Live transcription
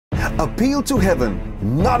Appeal to heaven,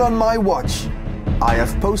 not on my watch. I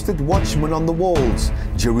have posted watchmen on the walls.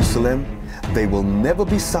 Jerusalem, they will never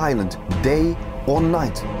be silent, day or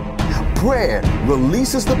night. Prayer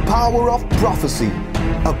releases the power of prophecy.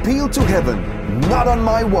 Appeal to heaven, not on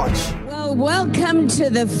my watch. Well, welcome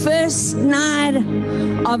to the first night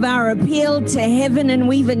of our Appeal to Heaven, and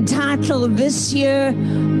we've entitled this year,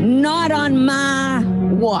 Not on My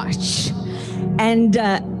Watch. And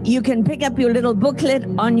you can pick up your little booklet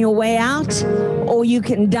on your way out, or you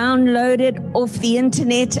can download it off the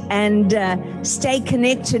internet and stay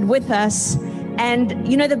connected with us. And,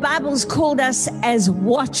 you know, the Bible's called us as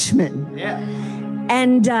watchmen. Yeah.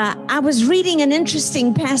 And I was reading an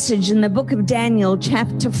interesting passage in the book of Daniel,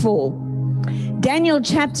 chapter 4. Daniel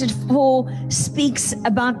chapter 4 speaks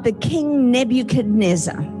about the king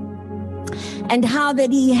Nebuchadnezzar and how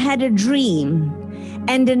that he had a dream,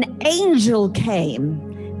 and an angel came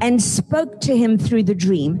and spoke to him through the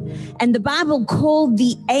dream. And the Bible called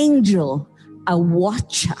the angel a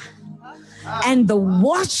watcher. And the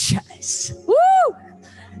watchers,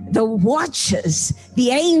 the watchers, the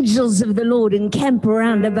angels of the Lord encamp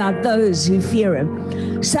around about those who fear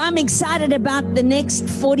him. So I'm excited about the next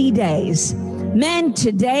 40 days. Man,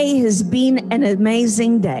 today has been an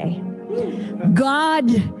amazing day. God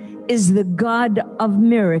is the God of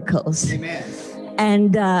miracles. Amen.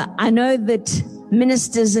 And I know that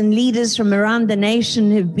ministers and leaders from around the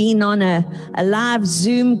nation have been on a live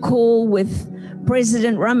Zoom call with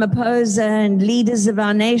President Ramaphosa and leaders of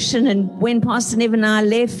our nation. And when Pastor Nev and I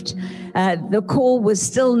left, the call was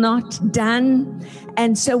still not done.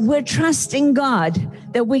 And so we're trusting God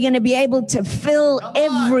that we're going to be able to fill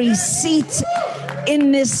every seat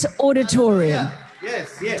in this auditorium.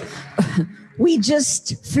 Yes. We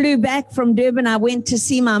just flew back from Durban. I went to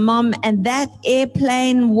see my mom, and that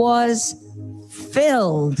airplane was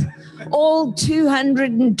filled. All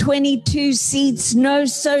 222 seats, no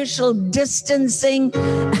social distancing.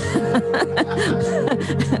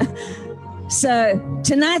 So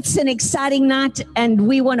tonight's an exciting night, and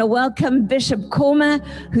we want to welcome Bishop Koma,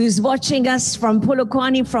 who's watching us from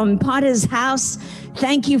Polokwane, from Potter's house.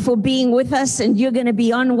 Thank you for being with us, and you're going to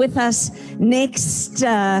be on with us next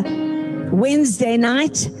Wednesday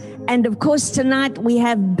night. And of course, tonight we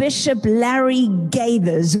have Bishop Larry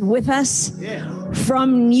Gaiters with us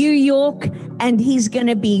from New York, and he's going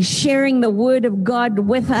to be sharing the word of God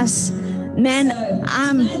with us. Man,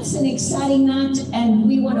 it's an exciting night, and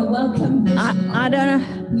we want to welcome. I don't know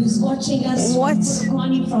who's watching us.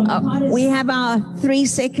 We have our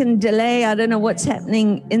 3-second delay. I don't know what's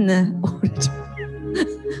happening in the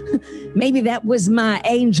auditorium. Maybe that was my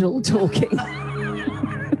angel talking.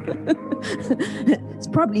 It's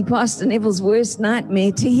probably Pastor Neville's worst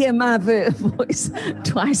nightmare to hear my voice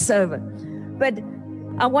twice over. But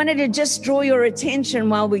I wanted to just draw your attention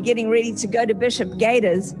while we're getting ready to go to Bishop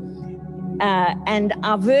Gaiters. And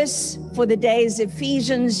our verse for the day is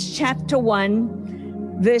Ephesians chapter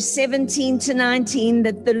 1, verse 17 to 19,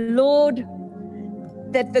 that the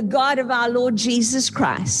God of our Lord Jesus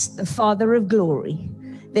Christ, the Father of glory,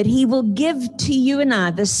 that he will give to you and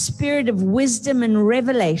I the spirit of wisdom and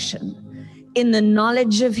revelation in the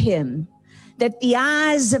knowledge of him, that the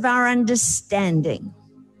eyes of our understanding.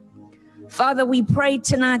 Father, we pray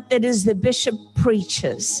tonight that as the bishop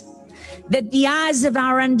preaches, that the eyes of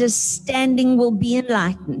our understanding will be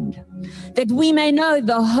enlightened, that we may know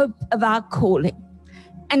the hope of our calling,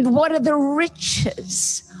 and what are the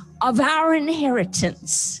riches of our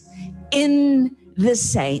inheritance in the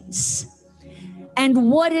saints,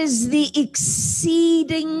 and what is the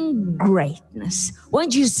exceeding greatness.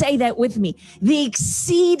 Won't you say that with me? The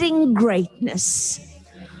exceeding greatness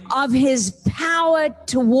of his power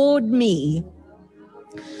toward me,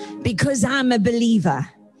 because I'm a believer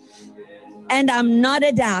and I'm not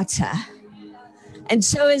a doubter. And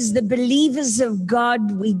so as the believers of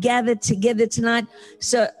God, we gather together tonight.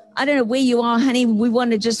 So I don't know where you are, honey. We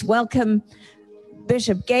want to just welcome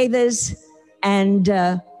Bishop Gaiters, and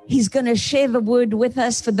he's going to share the word with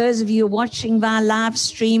us. For those of you watching via live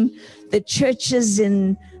stream, the churches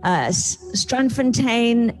in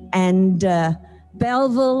Strandfontein and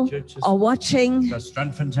Belleville are watching.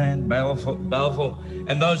 Strandfontein, Belleville,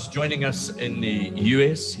 and those joining us in the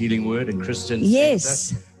US, Healing Word and Christian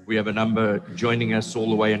Center. We have a number joining us all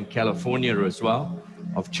the way in California as well,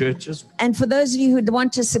 of churches. And for those of you who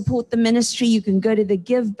want to support the ministry, you can go to the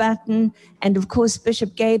give button. And of course,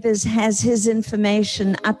 Bishop Gaiters has his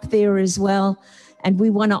information up there as well. And we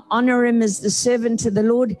want to honor him as the servant of the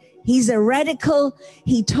Lord. He's a radical.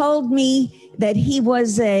 He told me that he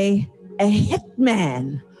was a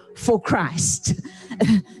hitman for Christ,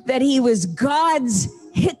 that he was God's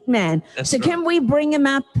hitman. So can we bring him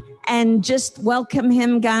up and just welcome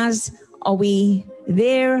him, guys. Are we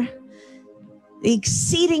there? The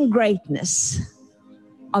exceeding greatness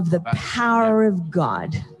of the power of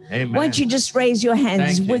God. Amen. Won't you just raise your hands?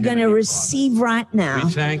 Thank you, We're going to Heavenly receive Father. right now.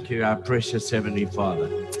 We thank you, our precious Heavenly Father.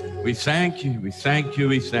 We thank you, we thank you,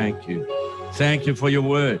 we thank you. Thank you for your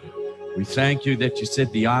word. We thank you that you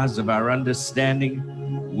said the eyes of our understanding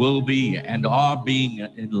will be and are being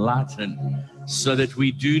enlightened, so that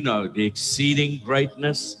we do know the exceeding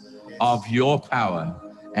greatness of your power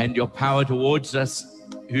and your power towards us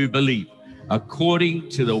who believe, according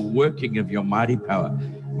to the working of your mighty power.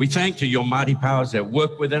 We thank you, your mighty powers that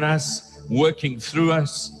work within us, working through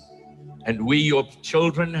us, and we, your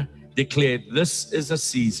children, declare this is a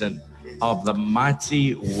season of the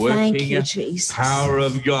mighty working power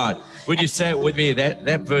of God. Would you say it with me?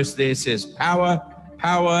 That verse there says power,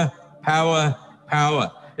 power, power,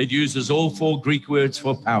 power. It uses all 4 Greek words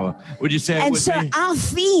for power. Would you say it with me? And so our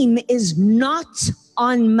theme is not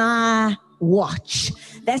on my watch.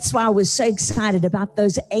 That's why I was so excited about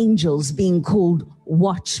those angels being called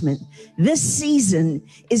watchmen. This season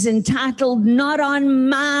is entitled Not on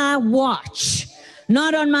My Watch.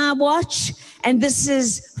 Not on my watch. And this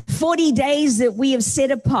is 40 days that we have set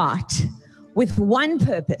apart with one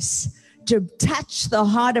purpose: to touch the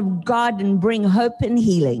heart of God and bring hope and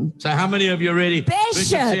healing. So how many of you are ready?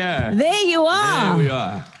 Bishop, there you are. There we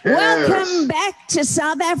are. Welcome back to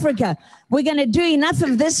South Africa. We're going to do enough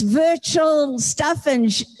of this virtual stuff, and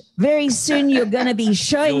very soon you're going to be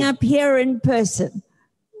showing up here in person.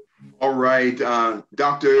 All right,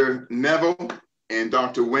 Dr. Neville and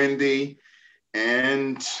Dr. Wendy,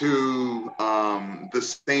 and to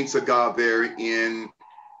the saints of God there in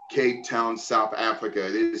Cape Town, South Africa.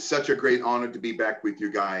 It is such a great honor to be back with you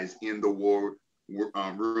guys in the war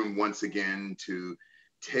room once again, to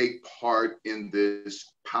take part in this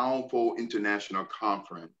powerful international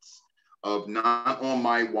conference of Not on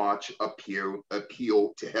My Watch, appeal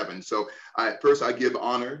to heaven. So first I give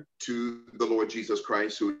honor to the Lord Jesus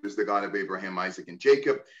Christ, who is the God of Abraham, Isaac, and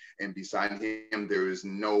Jacob. And beside him, there is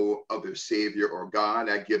no other Savior or God.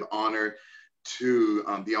 I give honor to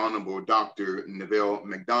the Honorable Dr. Neville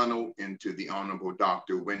McDonald and to the Honorable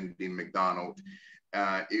Dr. Wendy McDonald.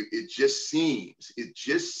 It just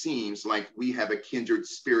seems like we have a kindred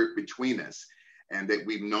spirit between us, and that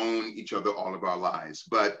we've known each other all of our lives.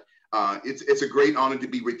 But it's a great honor to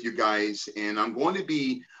be with you guys, and I'm going to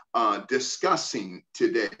be discussing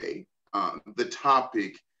today the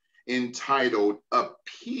topic entitled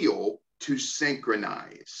Appeal to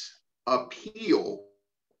Synchronize. Appeal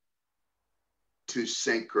to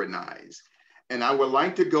synchronize. And I would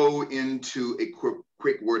like to go into a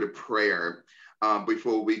quick word of prayer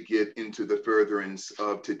before we get into the furtherance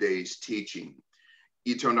of today's teaching.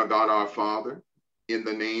 Eternal God, our Father, in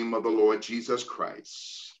the name of the Lord Jesus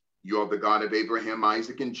Christ, you are the God of Abraham,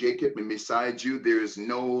 Isaac, and Jacob, and beside you there is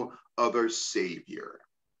no other Savior.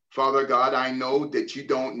 Father God, I know that you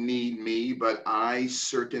don't need me, but I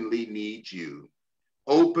certainly need you.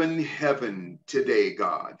 Open heaven today,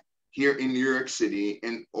 God, here in New York City,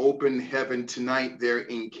 and open heaven tonight there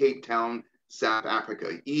in Cape Town, South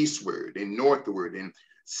Africa, eastward and northward and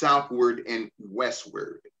southward and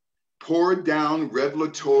westward. Pour down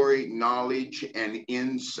revelatory knowledge and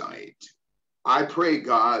insight. I pray,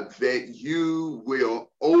 God, that you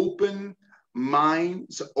will open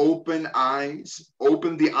minds, open eyes,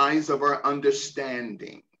 open the eyes of our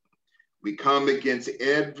understanding. We come against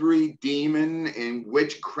every demon and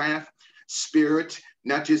witchcraft spirit,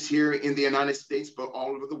 not just here in the United States, but all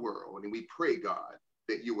over the world. And we pray, God,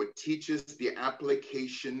 that you would teach us the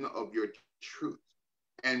application of your truth.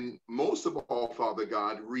 And most of all, Father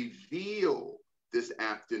God, reveal this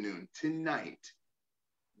afternoon, tonight,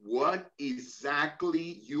 what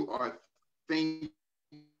exactly you are thinking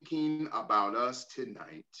about us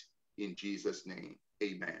tonight. In Jesus' name,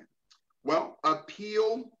 amen. Well,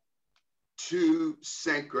 appeal to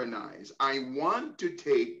synchronize. I want to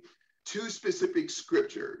take 2 specific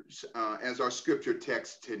scriptures as our scripture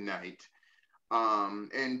text tonight,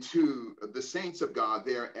 and to the saints of God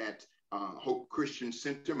there at Hope Christian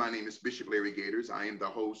Center. My name is Bishop Larry Gaiters. I am the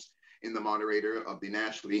host and the moderator of the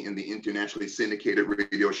nationally and the internationally syndicated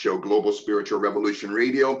radio show Global Spiritual Revolution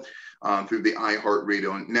Radio through the iHeart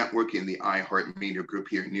Radio Network and the iHeart Media Group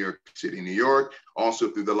here in New York City, New York. Also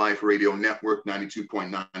through the Life Radio Network, 92.9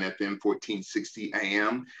 FM, 1460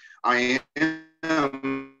 AM. I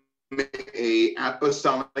am a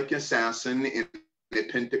apostolic assassin and a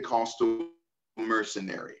Pentecostal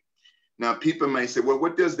mercenary. Now, people may say, well,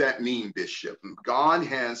 what does that mean, Bishop? God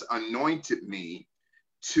has anointed me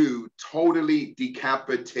to totally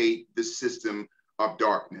decapitate the system of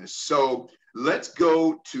darkness. So Let's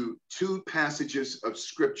go to two passages of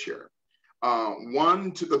scripture.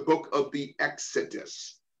 One to the book of the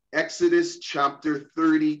Exodus. Exodus chapter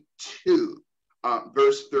 32,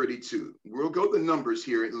 verse 32. We'll go to the numbers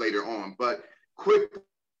here later on, but quickly,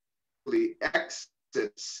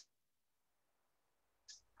 Exodus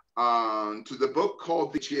to the book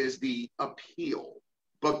called, which is the appeal.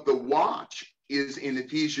 But the watch is in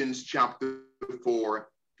Ephesians chapter 4,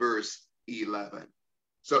 verse 11.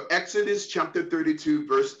 So Exodus chapter 32,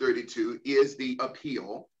 verse 32 is the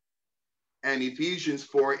appeal, and Ephesians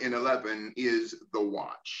 4 and 11 is the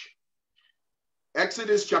watch.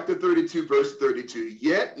 Exodus chapter 32, verse 32,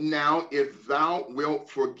 yet now if thou wilt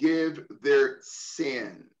forgive their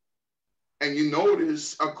sin. And you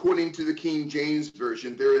notice, according to the King James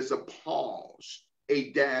Version, there is a pause,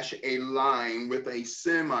 a dash, a line with a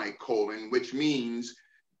semicolon, which means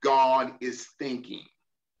God is thinking.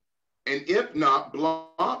 And if not,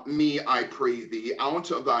 blot me, I pray thee, out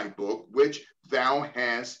of thy book, which thou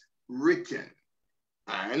hast written.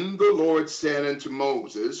 And the Lord said unto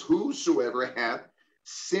Moses, whosoever hath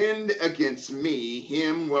sinned against me,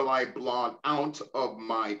 him will I blot out of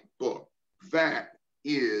my book. That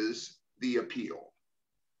is the appeal.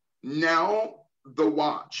 Now, the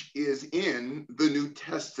watch is in the New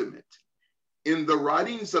Testament. In the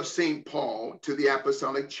writings of St. Paul to the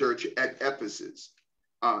Apostolic Church at Ephesus,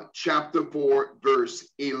 chapter 4, verse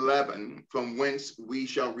 11, from whence we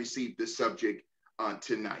shall receive the subject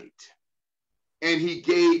tonight. And he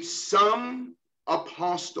gave some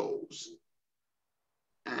apostles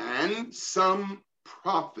and some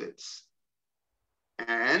prophets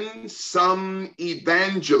and some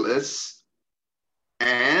evangelists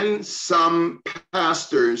and some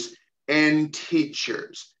pastors and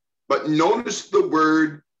teachers. But notice the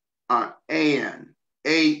word and,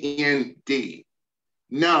 A-N-D.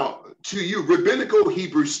 Now, to you rabbinical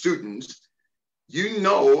Hebrew students, you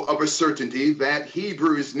know of a certainty that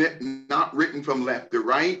Hebrew is not written from left to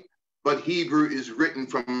right, but Hebrew is written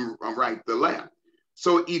from right to left.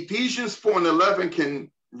 So Ephesians 4 and 11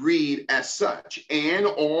 can read as such, and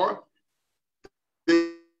or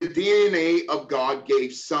the DNA of God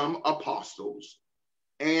gave some apostles,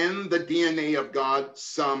 and the DNA of God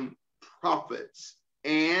some prophets,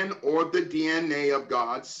 and or the DNA of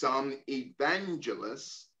God some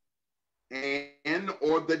evangelists, and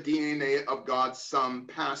or the DNA of God some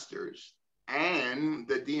pastors, and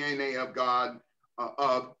the DNA of God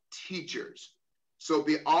of teachers. So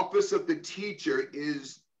the office of the teacher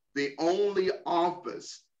is the only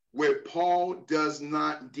office where Paul does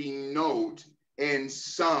not denote in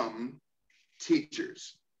some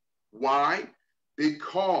teachers. Why?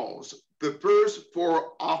 Because the first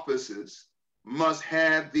four offices must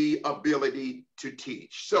have the ability to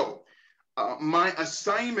teach. So my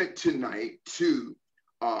assignment tonight to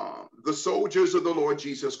the soldiers of the Lord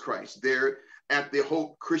Jesus Christ there at the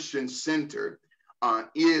Hope Christian Center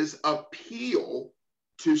is appeal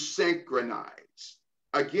to synchronize.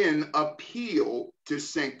 Again, appeal to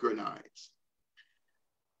synchronize.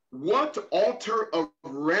 What altar of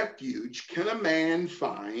refuge can a man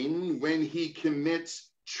find when he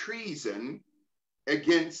commits treason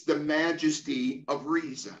against the majesty of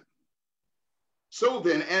reason? So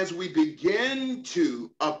then, as we begin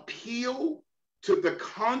to appeal to the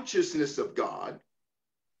consciousness of God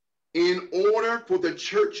in order for the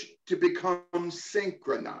church to become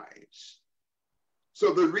synchronized.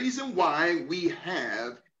 So the reason why we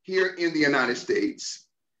have here in the United States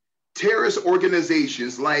terrorist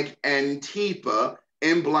organizations like Antifa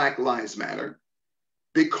and Black Lives Matter,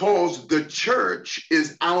 because the church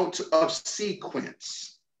is out of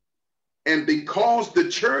sequence. And because the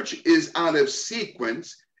church is out of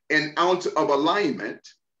sequence and out of alignment,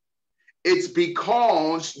 it's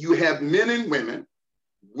because you have men and women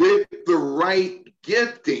with the right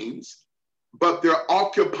giftings, but they're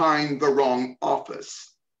occupying the wrong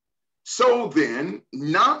office. So then,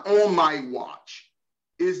 not on my watch.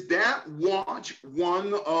 Is that watch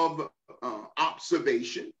one of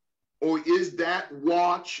observation, or is that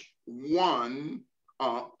watch one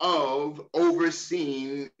of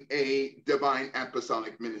overseeing a divine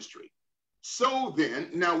apostolic ministry? So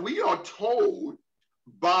then, now we are told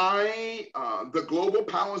by the global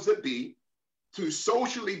powers that be to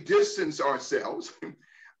socially distance ourselves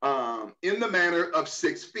in the manner of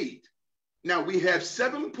 6 feet. Now we have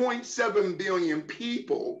 7.7 billion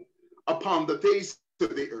people upon the face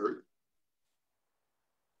of the earth.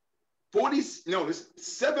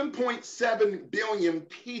 7.7 billion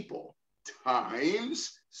people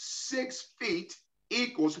times 6 feet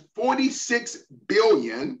equals 46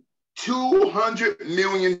 billion, 200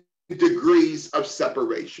 million degrees of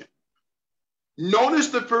separation. Notice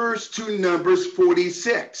the first two numbers,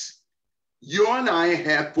 46. You and I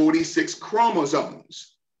have 46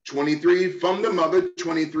 chromosomes, 23 from the mother,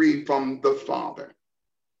 23 from the father.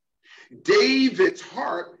 David's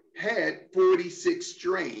harp had 46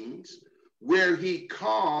 strings where he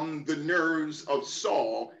calmed the nerves of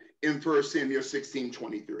Saul in 1 Samuel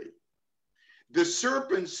 16:23. The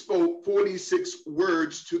serpent spoke 46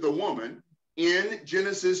 words to the woman in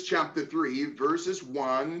Genesis chapter 3, verses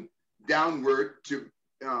 1 downward to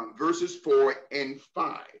verses 4 and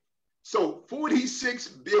 5. So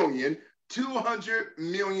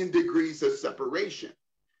 46,200,000,000 degrees of separation,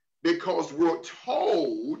 because we're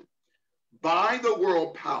told by the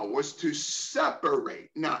world powers to separate.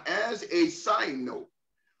 Now, as a side note,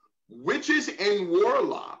 witches and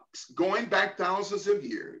warlocks, going back thousands of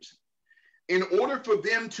years, in order for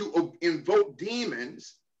them to invoke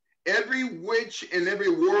demons, every witch and every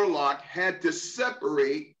warlock had to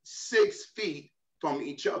separate 6 feet from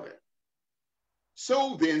each other.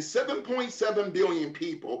 So then 7.7 billion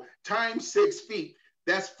people times 6 feet,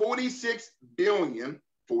 that's 46 billion,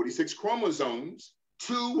 46 chromosomes,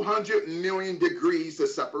 200 million degrees of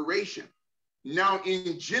separation. Now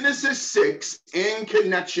in Genesis 6, in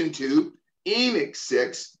connection to Enoch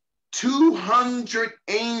 6, 200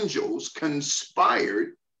 angels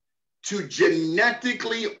conspired to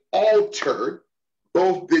genetically alter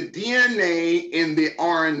both the DNA and the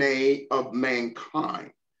RNA of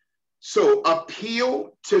mankind. So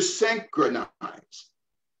appeal to synchronize.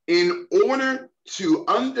 In order to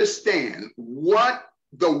understand what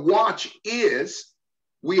the watch is,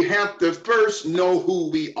 we have to first know who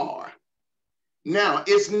we are. Now,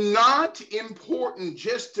 it's not important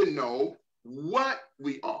just to know what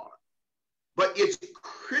we are, but it's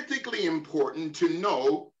critically important to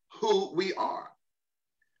know who we are.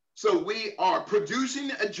 So we are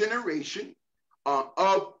producing a generation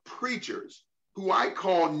of preachers who I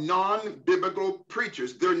call non-biblical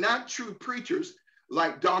preachers. They're not true preachers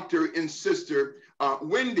like Dr. and Sister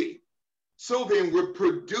Wendy. So then we're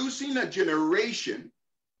producing a generation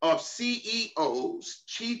of CEOs,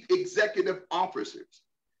 chief executive officers,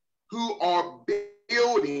 who are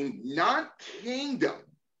building not kingdom,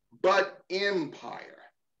 but empire.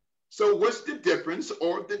 So what's the difference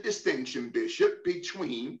or the distinction, Bishop,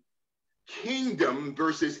 between kingdom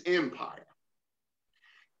versus empire?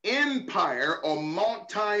 Empire are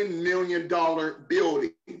multi-million-dollar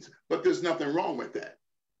buildings, but there's nothing wrong with that.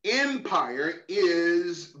 Empire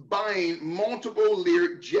is buying multiple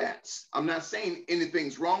Lear jets. I'm not saying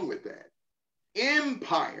anything's wrong with that.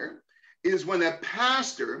 Empire is when a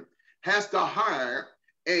pastor has to hire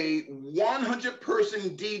a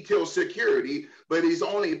 100-person detail security, but he's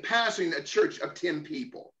only pastoring a church of 10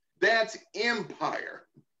 people. That's empire.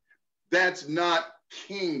 That's not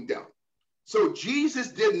kingdom. So Jesus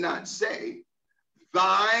did not say,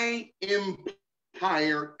 thy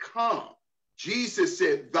empire come. Jesus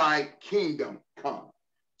said, thy kingdom come.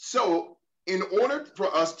 So in order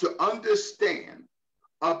for us to understand,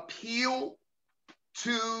 appeal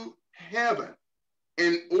to heaven,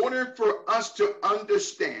 in order for us to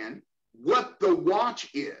understand what the watch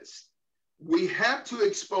is, we have to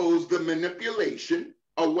expose the manipulation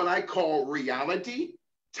of what I call reality,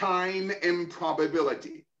 time, and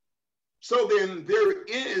probability. So then there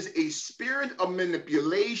is a spirit of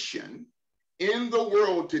manipulation in the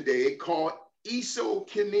world today called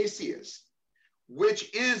esokinesis,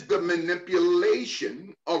 which is the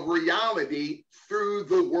manipulation of reality through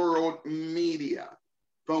the world media,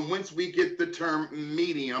 from whence we get the term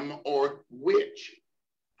medium or witch.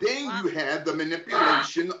 Then you have the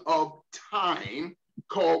manipulation of time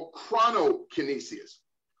called chronokinesis.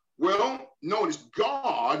 Well, notice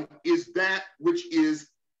God is that which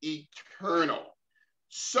is eternal.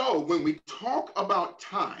 So when we talk about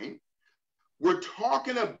time, we're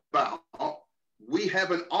talking about we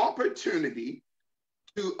have an opportunity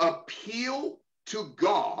to appeal to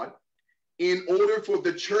God in order for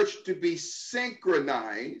the church to be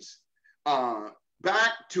synchronized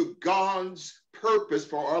back to God's purpose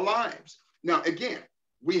for our lives. Now, again,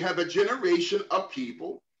 we have a generation of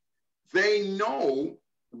people, they know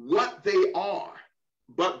what they are,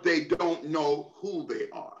 but they don't know who they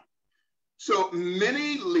are. So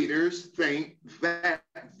many leaders think that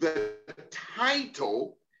the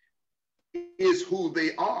title is who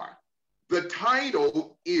they are. The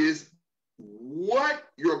title is what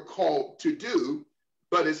you're called to do,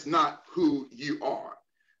 but it's not who you are.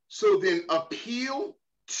 So then appeal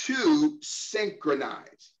to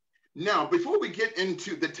synchronize. Now, before we get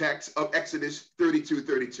into the text of Exodus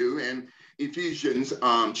 32:32 and Ephesians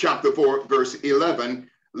chapter 4, verse 11,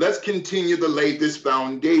 let's continue to lay this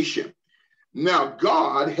foundation. Now,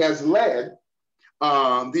 God has led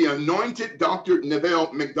the anointed Dr.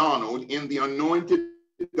 Neville McDonald and the anointed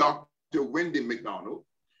Dr. Wendy McDonald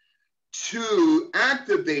to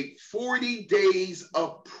activate 40 days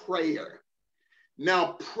of prayer.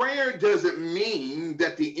 Now, prayer doesn't mean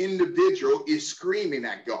that the individual is screaming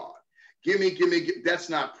at God. Give me. That's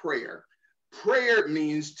not prayer. Prayer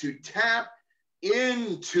means to tap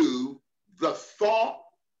into the thought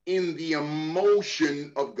in the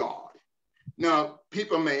emotion of God. Now,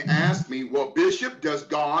 people may ask me, well, Bishop, does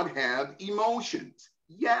God have emotions?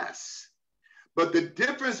 Yes. But the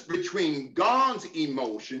difference between God's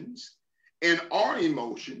emotions and our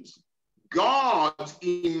emotions, God's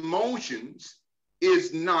emotions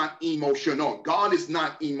is not emotional. God is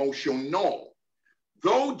not emotional.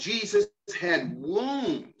 Though Jesus had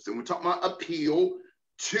wounds, and we're talking about appeal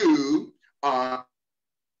to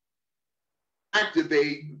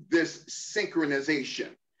activate this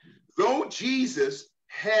synchronization. Though Jesus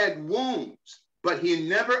had wounds, but he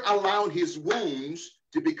never allowed his wounds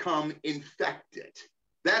to become infected.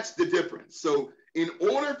 That's the difference. So in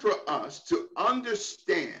order for us to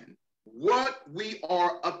understand what we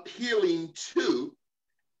are appealing to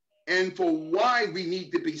and for why we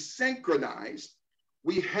need to be synchronized,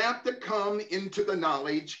 we have to come into the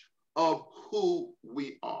knowledge of who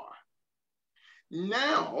we are.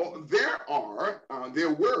 Now, there were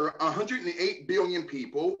 108 billion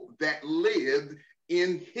people that lived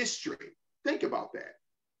in history. Think about that.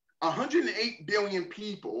 108 billion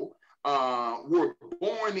people were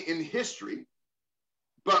born in history,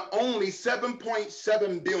 but only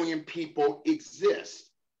 7.7 billion people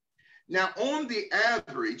exist. Now, on the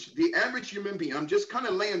average human being, I'm just kind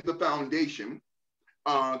of laying the foundation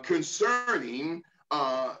concerning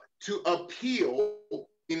to appeal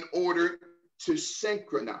in order to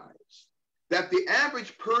synchronize, that the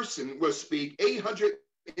average person will speak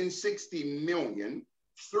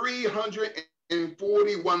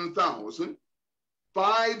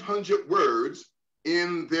 860,341,500 words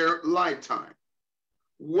in their lifetime.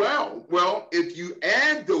 Well, if you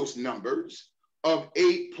add those numbers of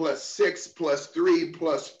 8 plus 6 plus 3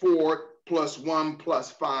 plus 4 plus 1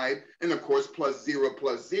 plus 5, and of course plus 0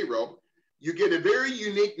 plus 0, you get a very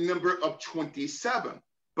unique number of 27.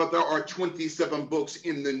 But there are 27 books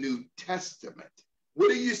in the New Testament.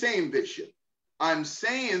 What are you saying, Bishop? I'm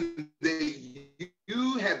saying that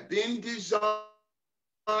you have been designed,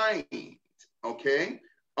 okay?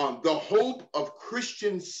 The Hope of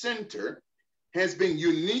Christian Center has been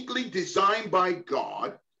uniquely designed by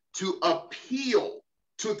God to appeal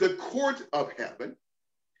to the court of heaven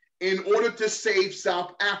in order to save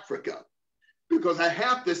South Africa. Because I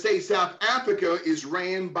have to say, South Africa is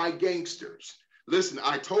ran by gangsters. Listen,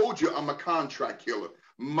 I told you I'm a contract killer.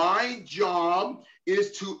 My job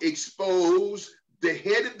is to expose the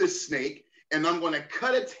head of the snake, and I'm going to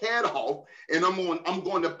cut its head off, and I'm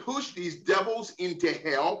going to push these devils into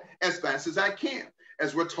hell as fast as I can,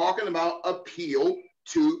 as we're talking about appeal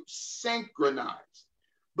to synchronize.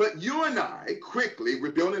 But you and I, quickly,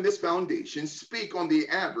 we're building this foundation, speak on the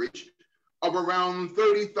average of around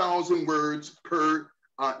 30,000 words per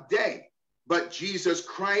day. But Jesus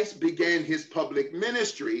Christ began his public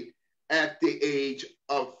ministry at the age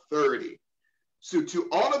of 30. So to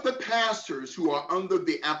all of the pastors who are under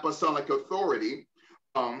the apostolic authority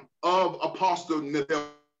of Apostle Neville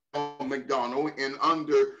McDonald and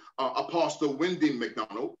under Apostle Wendy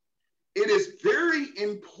McDonald, it is very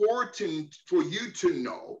important for you to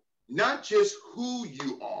know not just who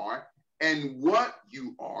you are and what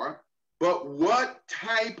you are, but what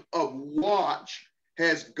type of watch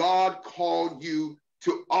has God called you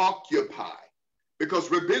to occupy? Because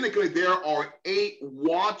rabbinically, there are 8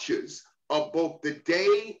 watches of both the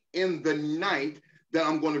day and the night that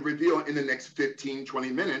I'm going to reveal in the next 15, 20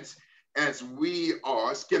 minutes as we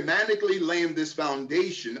are schematically laying this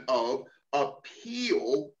foundation of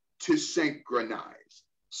appeal to synchronize.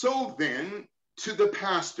 So then, to the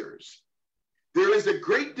pastors, there is a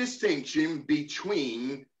great distinction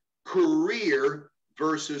between career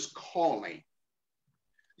versus calling.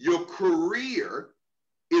 Your career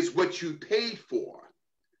is what you paid for,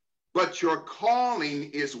 but your calling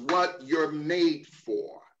is what you're made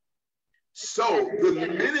for. So the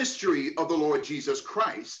ministry of the Lord Jesus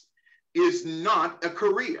Christ is not a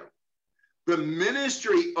career. The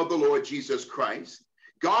ministry of the Lord Jesus Christ,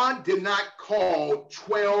 God did not call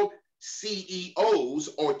 12 CEOs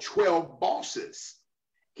or 12 bosses.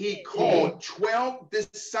 He called 12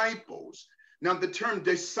 disciples. Now the term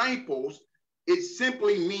disciples, it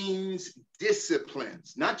simply means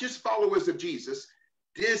disciplines, not just followers of Jesus,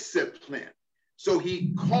 discipline. So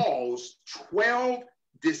he calls 12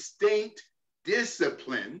 distinct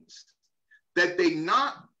disciplines that they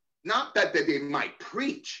not not that they might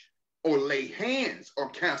preach or lay hands or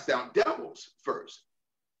cast out devils first,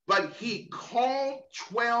 but he called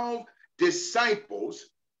 12 disciples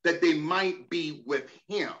that they might be with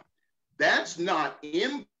him. That's not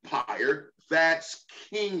empire, that's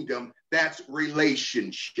kingdom, that's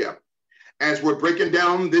relationship. As we're breaking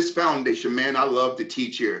down this foundation, man, I love to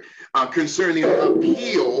teach here concerning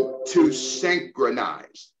appeal to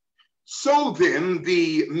synchronize. So then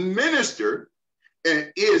the minister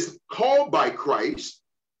is called by Christ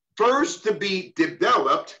first to be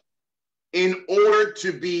developed in order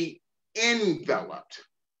to be enveloped.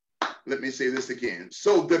 Let me say this again.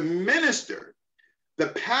 So the minister, the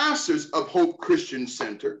pastors of Hope Christian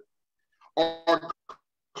Center are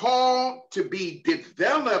called to be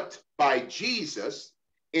developed by Jesus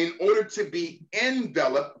in order to be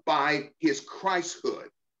enveloped by his Christhood,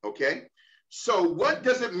 okay? So what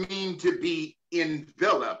does it mean to be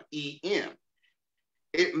enveloped, E-N?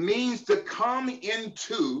 It means to come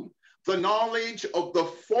into the knowledge of the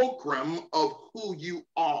fulcrum of who you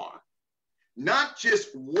are, not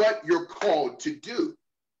just what you're called to do,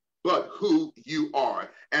 but who you are.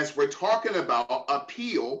 As we're talking about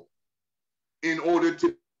appeal in order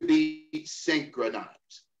to be synchronized.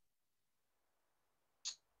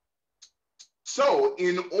 So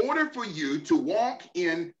in order for you to walk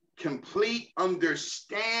in complete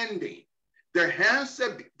understanding, there has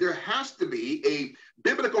to be a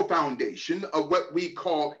biblical foundation of what we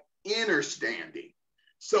call understanding.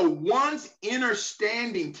 So once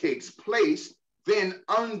understanding takes place, then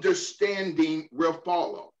understanding will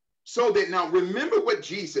follow. So that now remember what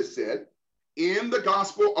Jesus said in the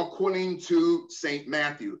gospel according to St.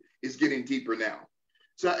 Matthew. Is getting deeper now.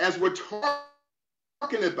 So as we're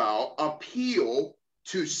talking about appeal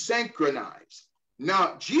to synchronize.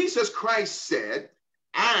 Now, Jesus Christ said,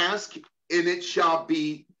 ask and it shall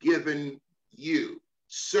be given you.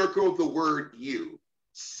 Circle the word you.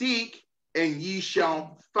 Seek and ye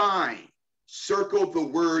shall find. Circle the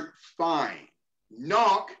word find.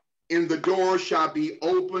 Knock and the door shall be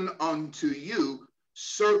open unto you.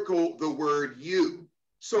 Circle the word you.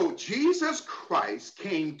 So Jesus Christ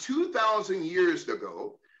came 2,000 years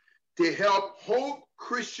ago to help Hope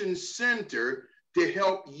Christian Center to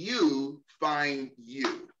help you find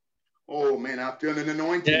you. Oh man, I feel an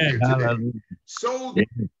anointing here today. So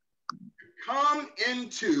come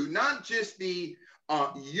into not just the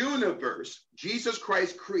universe. Jesus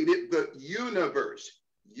Christ created the universe.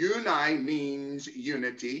 Uni means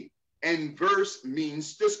unity and verse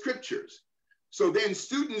means the scriptures. So then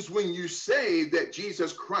students, when you say that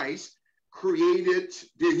Jesus Christ created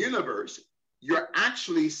the universe, you're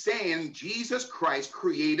actually saying Jesus Christ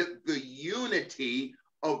created the unity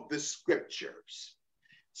of the scriptures.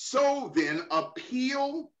 So then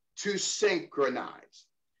appeal to synchronize.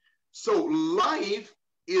 So life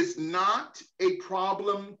is not a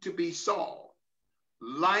problem to be solved.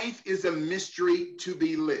 Life is a mystery to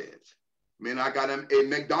be lived. Man, I got a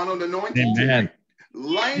McDonald anointing today.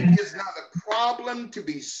 Life is not a problem to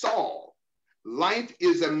be solved. Life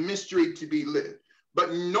is a mystery to be lived.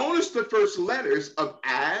 But notice the first letters of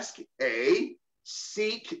ask, A,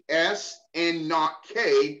 seek, S, and knock,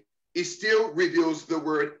 K. It still reveals the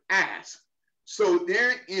word ask. So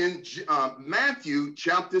there in Matthew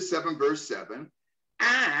chapter 7, verse 7,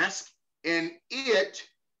 ask and it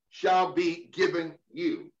shall be given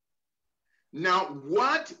you. Now,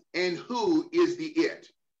 what and who is the it?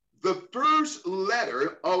 The first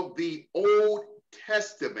letter of the Old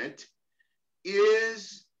Testament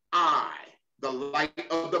is I. The light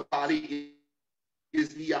of the body is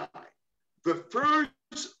the eye. The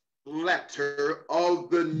first letter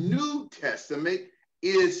of the New Testament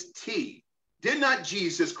is T. Did not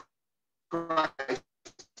Jesus Christ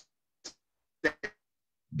say,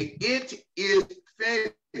 it is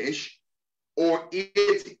finished, or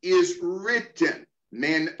it is written?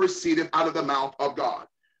 Men proceeded out of the mouth of God.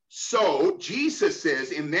 So Jesus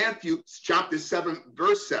says in Matthew chapter 7,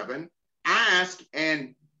 verse 7, ask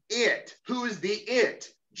and it. Who is the it?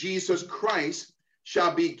 Jesus Christ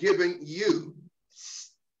shall be given you.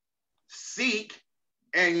 Seek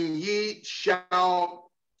and ye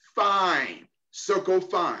shall find. Circle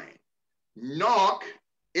find. Knock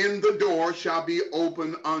and the door shall be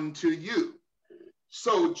open unto you.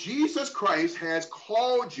 So Jesus Christ has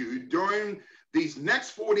called you during these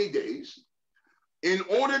next 40 days in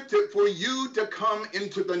order for you to come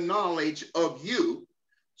into the knowledge of you,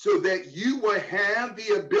 so that you will have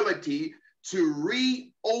the ability to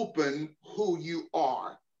reopen who you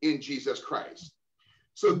are in Jesus Christ.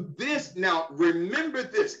 So this, now remember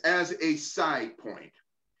this as a side point.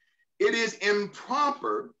 It is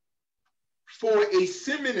improper for a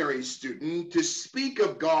seminary student to speak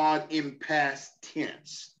of God in past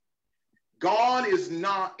tense. God is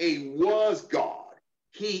not a was God.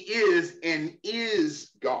 He is and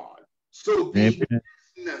is God. So the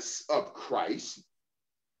witness of Christ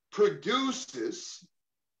produces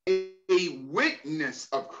a witness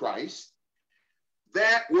of Christ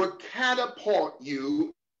that will catapult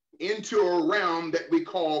you into a realm that we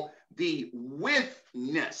call the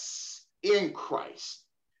witness in Christ.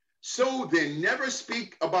 So then, never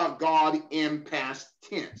speak about God in past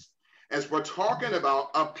tense, as we're talking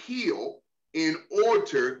about appeal in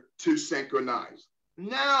order to synchronize.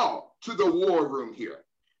 Now to the war room here.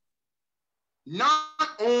 Not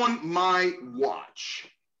on my watch,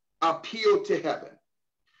 appeal to heaven.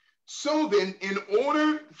 So then, in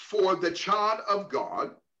order for the child of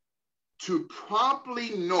God to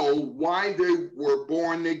properly know why they were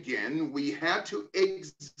born again, we had to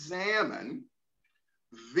examine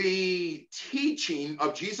the teaching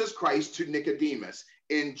of Jesus Christ to Nicodemus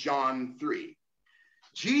in John 3.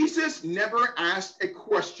 Jesus never asked a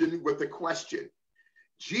question with a question.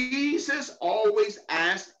 Jesus always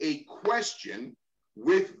asked a question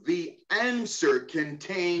with the answer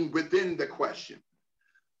contained within the question.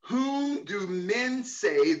 Whom do men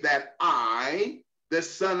say that I, the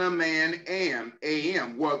Son of Man, am?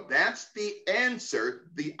 Well, that's the answer,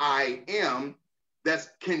 the I am, that's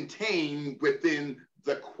contained within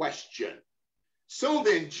the question. So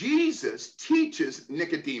then Jesus teaches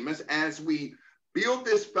Nicodemus, as we build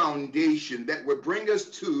this foundation that will bring us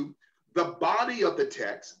to the body of the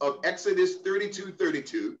text of Exodus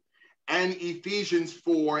 32:32 and Ephesians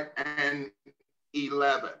 4 and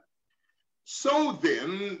 11. So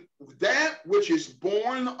then, that which is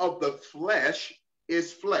born of the flesh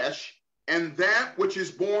is flesh, and that which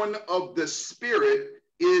is born of the spirit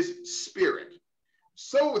is spirit.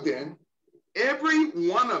 So then, every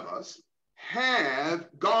one of us have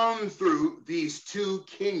gone through these two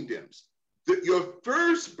kingdoms. Your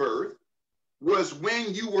first birth was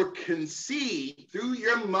when you were conceived through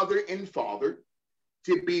your mother and father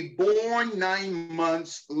to be born 9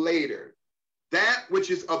 months later. That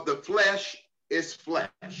which is of the flesh is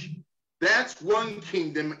flesh. That's one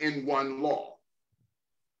kingdom and one law.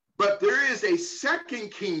 But there is a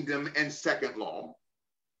second kingdom and second law.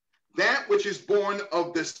 That which is born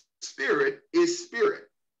of the spirit is spirit.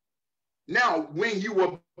 Now, when you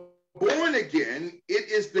were born again, it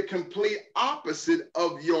is the complete opposite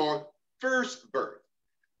of your first birth.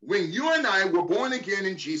 When you and I were born again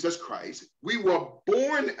in Jesus Christ, we were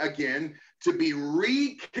born again to be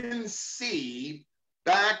reconceived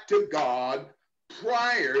back to God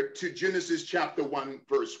prior to Genesis chapter 1,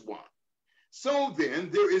 verse 1. So then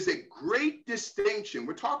there is a great distinction.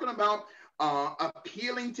 We're talking about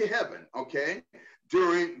appealing to heaven, okay,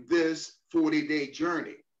 during this 40-day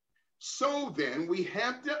journey. So then we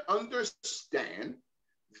have to understand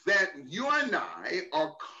that you and I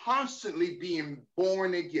are constantly being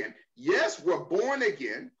born again. Yes, we're born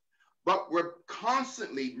again, but we're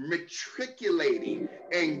constantly matriculating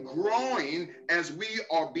and growing as we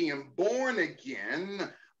are being born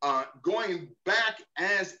again, going back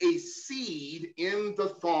as a seed in the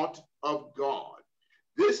thought of God.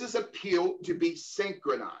 This is appeal to be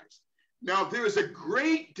synchronized. Now, there is a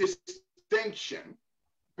great distinction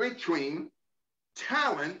between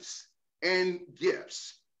talents and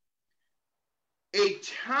gifts. A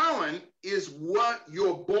talent is what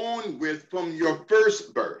you're born with from your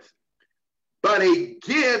first birth, but a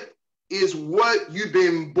gift is what you've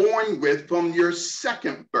been born with from your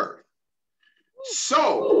second birth.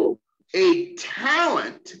 So a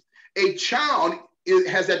talent, a child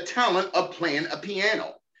has a talent of playing a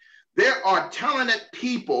piano. There are talented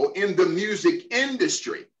people in the music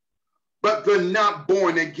industry, but they're not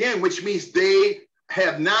born again, which means they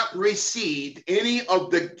have not received any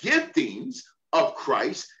of the giftings of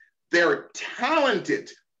Christ. They're talented,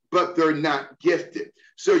 but they're not gifted.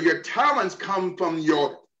 So your talents come from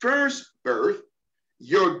your first birth.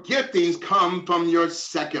 Your giftings come from your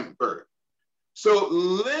second birth. So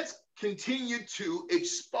let's continue to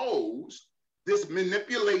expose this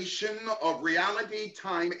manipulation of reality,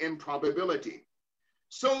 time, and probability.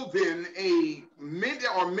 So then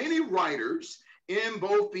there are many writers in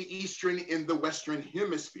both the Eastern and the Western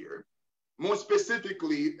hemisphere, more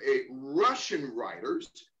specifically Russian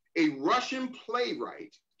writers. A Russian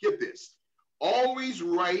playwright, get this, always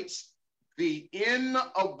writes the end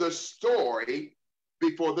of the story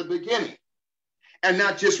before the beginning. And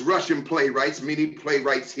not just Russian playwrights, many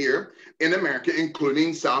playwrights here in America,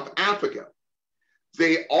 including South Africa.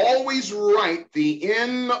 They always write the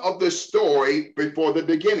end of the story before the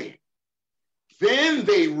beginning. Then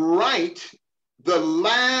they write the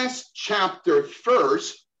last chapter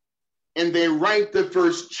first, and they write the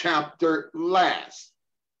first chapter last.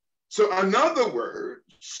 So in other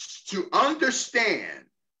words, to understand,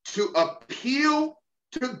 to appeal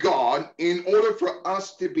to God in order for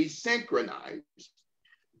us to be synchronized,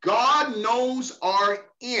 God knows our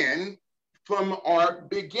end from our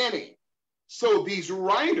beginning. So these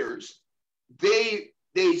writers, they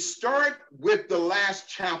start with the last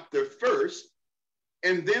chapter first,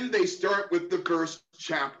 and then they start with the first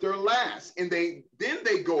chapter last. And then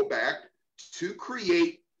they go back to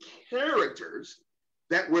create characters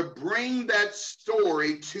that would bring that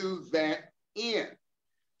story to that end.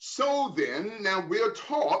 So then, now we're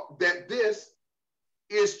taught that this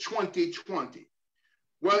is 2020.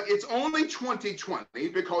 Well, it's only 2020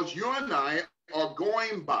 because you and I are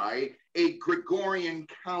going by a Gregorian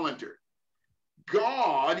calendar.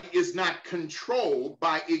 God is not controlled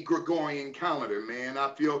by a Gregorian calendar, man.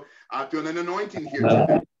 I feel an anointing here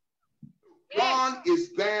today. God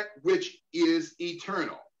is that which is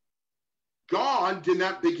eternal. God did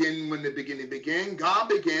not begin when the beginning began. God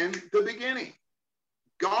began the beginning.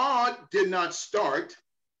 God did not start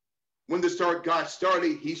when God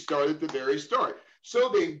started. He started the very start. So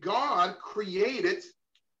then God created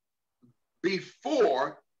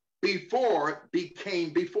before became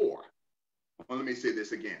before. Well, let me say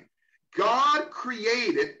this again. God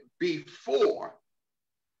created before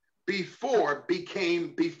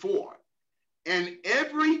became before. And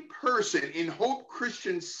every person in Hope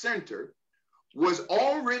Christian Center was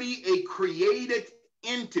already a created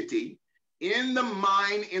entity in the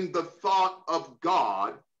mind, in the thought of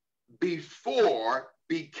God before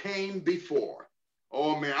became before.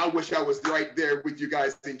 Oh man, I wish I was right there with you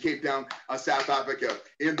guys in Cape Town, South Africa,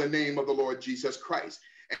 in the name of the Lord Jesus Christ.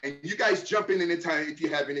 And you guys jump in anytime if you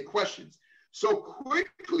have any questions. So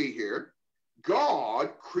quickly here,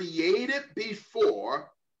 God created before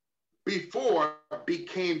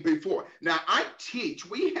became before. Now I teach,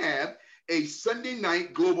 we have a Sunday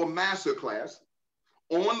night global masterclass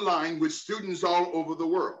online with students all over the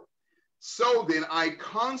world. So then I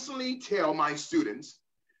constantly tell my students,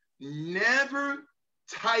 never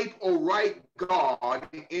type or write God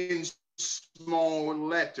in small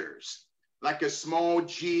letters, like a small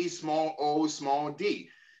g, small o, small d.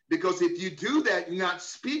 Because if you do that, you're not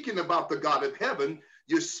speaking about the God of heaven,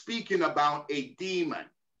 you're speaking about a demon.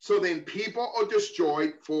 So then people are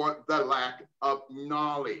destroyed for the lack of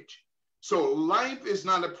knowledge. So life is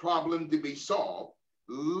not a problem to be solved.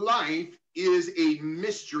 Life is a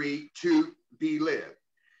mystery to be lived.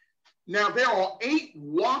 Now, there are 8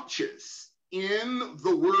 watches in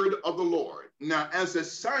the word of the Lord. Now, as a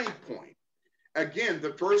side point, again,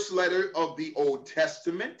 the first letter of the Old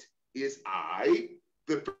Testament is I.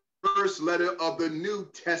 The first letter of the New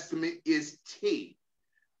Testament is T.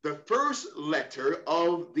 The first letter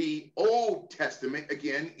of the Old Testament,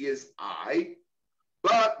 again, is I.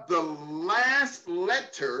 But the last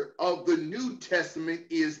letter of the New Testament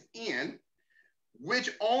is N, which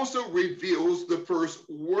also reveals the first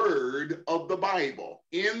word of the Bible.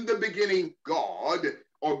 In the beginning, God,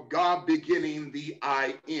 or God beginning the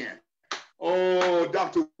I-N. Oh,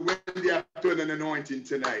 Dr. Wendy, I feel an anointing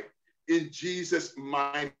tonight in Jesus'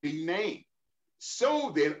 mighty name.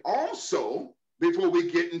 So then also, before we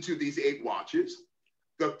get into these 8 watches,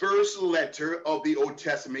 the first letter of the Old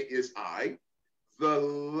Testament is I. The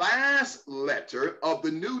last letter of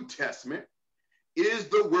the New Testament is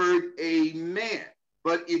the word amen.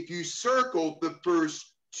 But if you circle the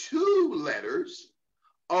first 2 letters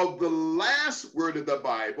of the last word of the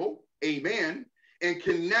Bible, amen, and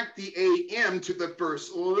connect the AM to the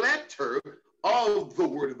first letter of the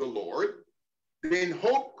word of the Lord, then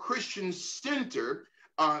Hope Christian Center,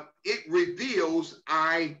 it reveals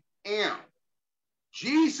I am.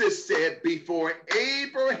 Jesus said, before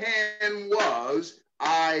Abraham was,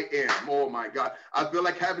 I am. Oh my God. I feel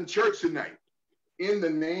like having church tonight in the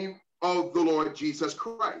name of the Lord Jesus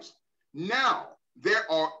Christ. Now, there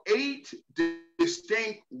are 8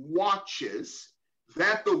 distinct watches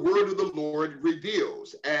that the word of the Lord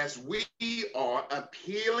reveals as we are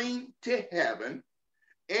appealing to heaven,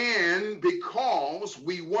 and because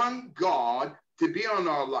we want God to be on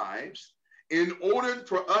our lives, in order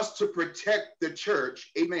for us to protect the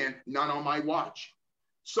church, amen, not on my watch.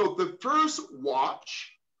 So the first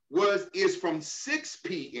watch is from 6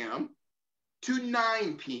 p.m. to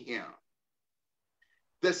 9 p.m.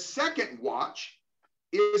 The second watch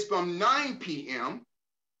is from 9 p.m.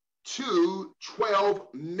 to 12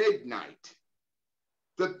 midnight.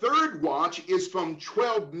 The third watch is from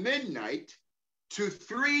 12 midnight to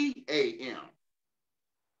 3 a.m.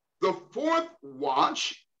 The fourth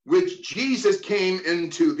watch, which Jesus came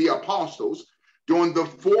into the apostles during the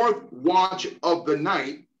fourth watch of the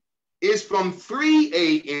night is from 3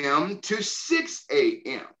 a.m. to 6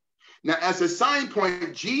 a.m. Now, as a sign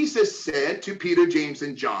point, Jesus said to Peter, James,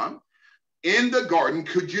 and John in the garden,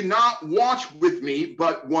 could you not watch with me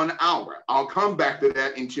but 1 hour? I'll come back to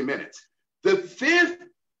that in 2 minutes. The fifth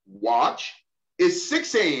watch is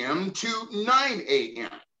 6 a.m. to 9 a.m.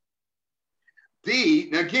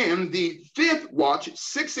 Again, the fifth watch,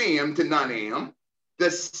 6 a.m. to 9 a.m. The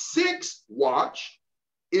sixth watch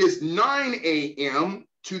is 9 a.m.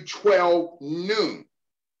 to 12 noon.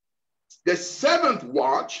 The seventh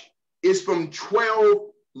watch is from 12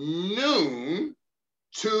 noon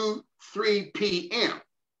to 3 p.m.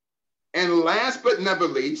 And last but never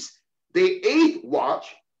least, the eighth watch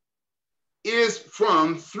is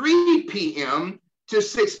from 3 p.m. to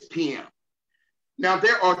 6 p.m. Now,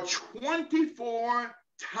 there are 24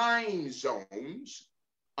 time zones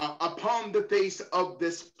upon the face of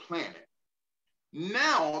this planet.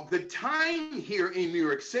 Now, the time here in New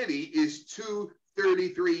York City is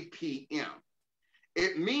 2:33 p.m.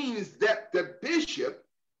 It means that the bishop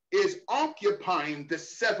is occupying the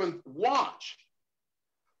seventh watch.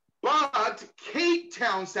 But Cape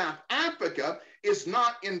Town, South Africa is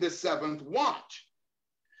not in the seventh watch,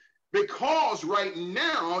 because right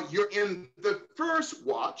now you're in the first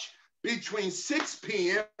watch between 6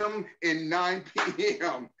 p.m. and 9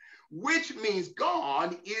 p.m., which means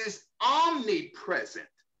God is omnipresent.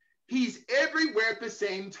 He's everywhere at the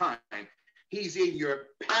same time. He's in your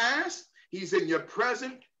past, he's in your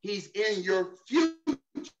present, he's in your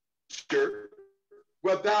future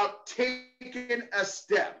without taking a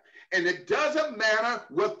step. And it doesn't matter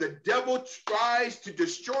what the devil tries to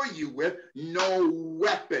destroy you with, no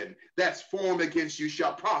weapon that's formed against you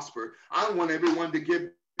shall prosper. I want everyone to give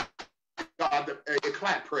God a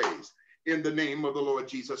clap praise in the name of the Lord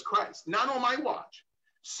Jesus Christ, not on my watch.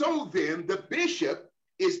 So then the bishop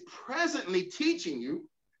is presently teaching you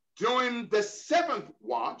during the seventh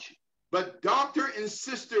watch, but Dr. and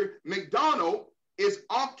Sister McDonald is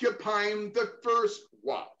occupying the first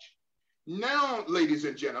watch. Now, ladies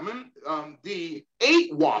and gentlemen, the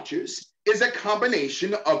 8 watches is a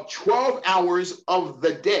combination of 12 hours of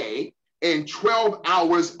the day and 12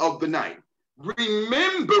 hours of the night.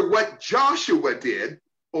 Remember what Joshua did.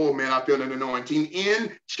 Oh man, I feel an anointing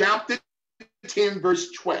in chapter 10,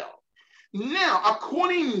 verse 12. Now,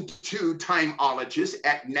 according to timeologists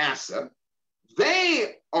at NASA,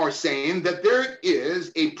 they are saying that there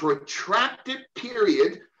is a protracted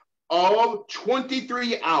period of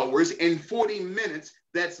 23 hours and 40 minutes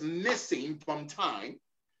that's missing from time,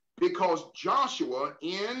 because Joshua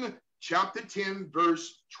in chapter 10,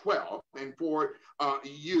 verse 12, and for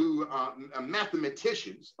you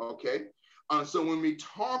mathematicians, okay, so when we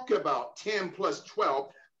talk about 10 plus 12,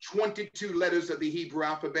 22 letters of the Hebrew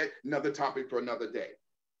alphabet, another topic for another day.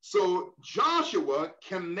 So Joshua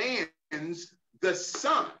commands the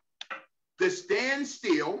sun to stand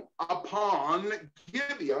still upon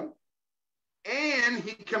Gibeah, and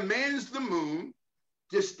he commands the moon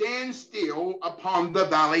to stand still upon the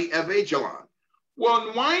valley of Ajalon.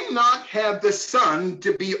 Well, why not have the sun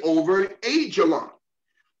to be over Ajalon?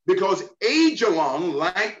 Because Ajalon,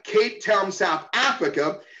 like Cape Town, South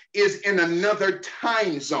Africa, is in another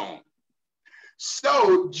time zone.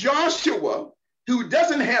 So Joshua, who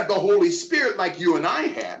doesn't have the Holy Spirit like you and I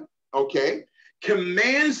have, okay,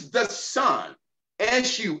 commands the sun,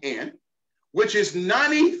 S-U-N, which is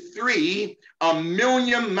 93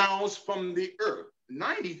 million miles from the earth.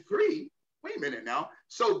 93? Wait a minute now.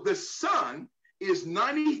 So the sun is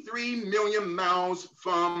 93 million miles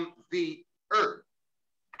from the earth.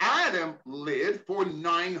 Adam lived for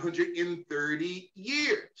 930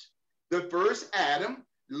 years. The first Adam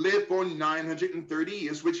lived for 930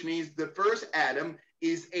 years, which means the first Adam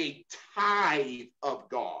is a tithe of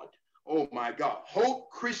God. Oh my God. Hope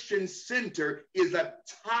Christian Center is a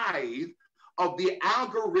tithe of the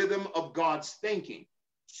algorithm of God's thinking.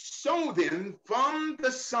 So then, from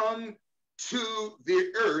the sun to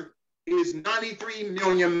the earth is 93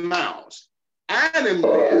 million miles. Adam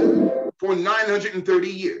lived for 930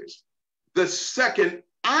 years. The second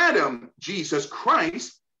Adam, Jesus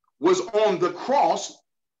Christ, was on the cross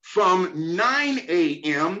from 9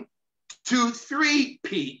 a.m. to 3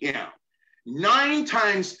 p.m. 9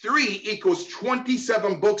 times 3 equals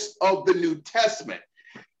 27 books of the New Testament.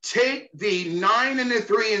 Take the 9 and the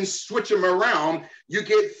 3 and switch them around, you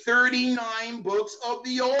get 39 books of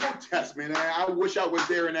the Old Testament. I wish I was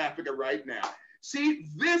there in Africa right now. See,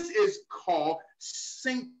 this is called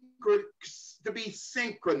to be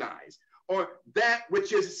synchronized, or that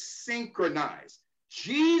which is synchronized.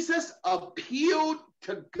 Jesus appealed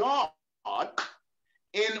to God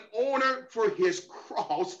in order for his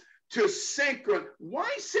cross to synchronize. Why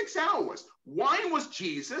 6 hours? Why was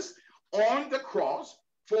Jesus on the cross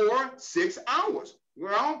for 6 hours?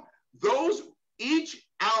 Well, each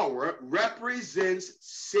hour represents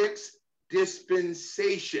 6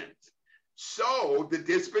 dispensations. So the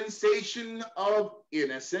dispensation of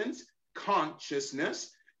innocence,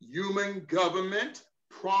 consciousness, human government,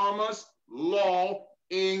 promise, law,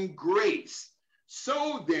 and grace.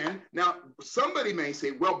 So then, now somebody may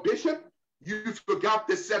say, well, Bishop, you forgot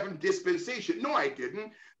the 7th dispensation. No, I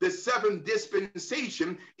didn't. The 7th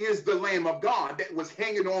dispensation is the Lamb of God that was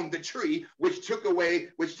hanging on the tree, which taketh away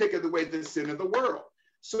the sin of the world.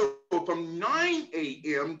 So from 9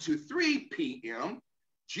 a.m. to 3 p.m.,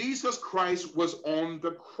 Jesus Christ was on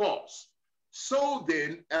the cross. So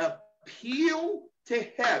then, appeal to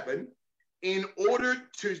heaven in order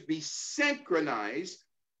to be synchronized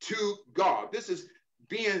to God. This is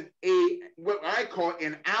being what I call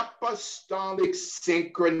an apostolic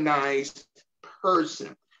synchronized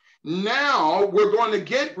person. Now we're going to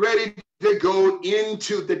get ready to go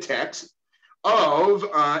into the text of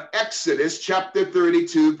Exodus chapter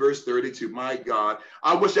 32, verse 32. My God,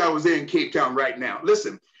 I wish I was in Cape Town right now.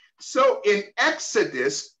 Listen, so in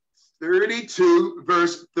Exodus 32,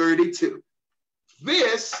 verse 32,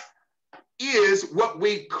 this is what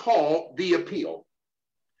we call the appeal.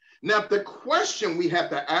 Now, the question we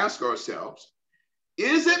have to ask ourselves,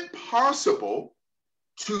 is it possible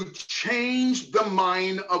to change the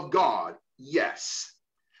mind of God? Yes.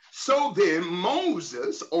 So then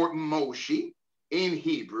Moses, or Moshe in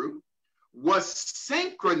Hebrew, was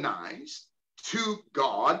synchronized to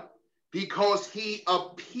God because he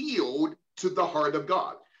appealed to the heart of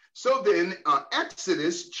God. So then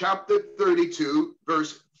Exodus chapter 32,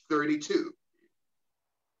 verse 32.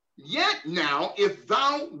 Yet now, if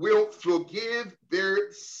thou wilt forgive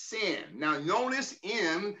their sin. Now notice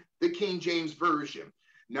in the King James Version,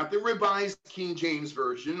 not the Revised King James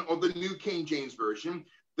Version or the New King James Version,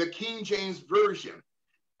 the King James Version.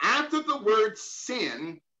 After the word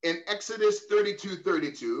sin in Exodus 32,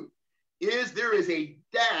 32, there is a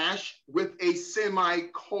dash with a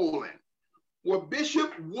semicolon. Well,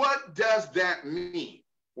 Bishop, what does that mean?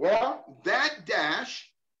 Well, that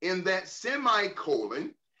dash in that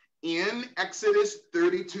semicolon in Exodus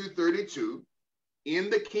 32, 32,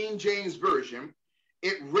 in the King James Version,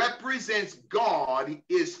 it represents God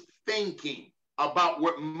is thinking about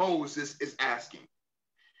what Moses is asking.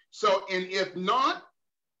 So, and if not,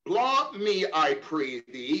 blot me, I pray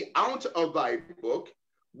thee, out of thy book,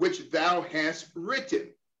 which thou hast written.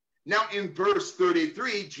 Now, in verse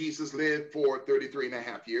 33, Jesus lived for 33 and a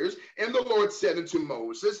half years, and the Lord said unto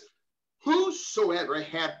Moses, whosoever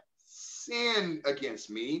hath sinned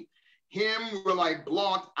against me, him will I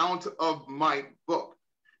blot out of my book.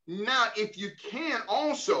 Now, if you can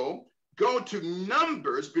also go to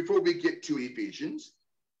Numbers before we get to Ephesians,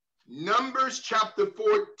 Numbers chapter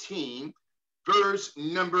 14, verse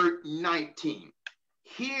number 19.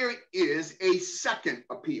 Here is a second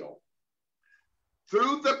appeal.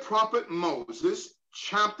 Through the prophet Moses,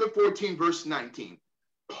 chapter 14, verse 19.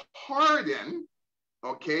 Pardon,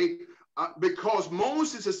 okay, because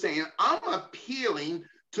Moses is saying, I'm appealing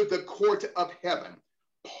to the court of heaven.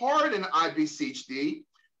 Pardon, I beseech thee,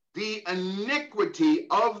 the iniquity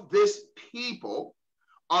of this people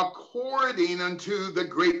according unto the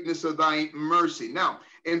greatness of thy mercy. Now,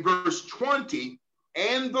 in verse 20,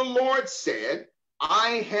 and the Lord said,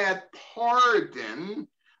 I had pardoned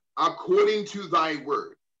according to thy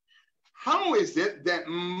word. How is it that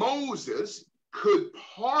Moses could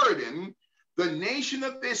pardon the nation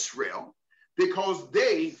of Israel? Because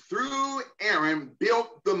they, through Aaron,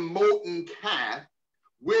 built the molten calf,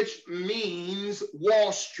 which means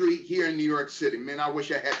Wall Street here in New York City. Man, I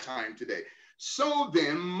wish I had time today. So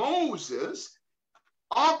then Moses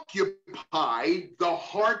occupied the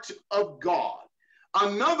heart of God.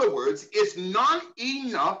 In other words, it's not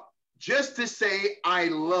enough just to say, I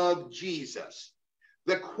love Jesus.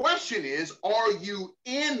 The question is, are you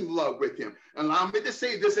in love with him? And allow me to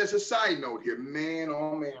say this as a side note here. Man,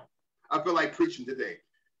 oh man, I feel like preaching today.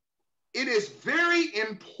 It is very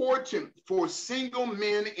important for single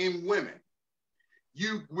men and women.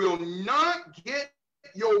 You will not get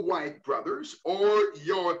your wife, brothers, or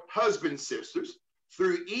your husband, sisters,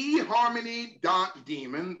 through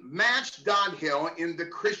eHarmony.demon, Match.hell in the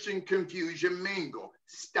Christian confusion mingle.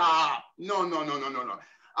 Stop. No.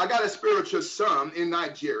 I got a spiritual son in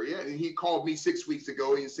Nigeria, and he called me 6 weeks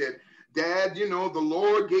ago and said, Dad, you know, the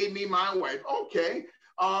Lord gave me my wife. Okay,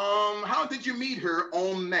 How did you meet her?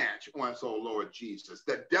 On Match. Oh, so Lord Jesus,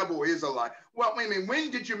 the devil is a lie. Well, wait a minute.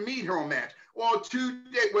 When did you meet her on Match? Well, 2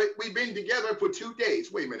 days. We've been together for 2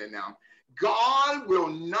 days. Wait a minute now. God will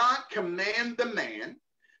not command the man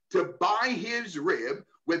to buy his rib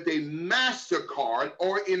with a MasterCard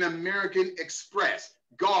or an American Express.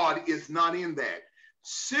 God is not in that.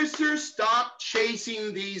 Sisters, stop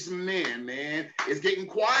chasing these men, man. It's getting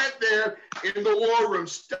quiet there in the war room.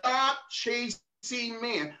 Stop chasing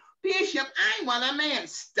men. Bishop, I want a man.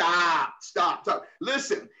 Stop.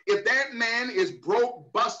 Listen, if that man is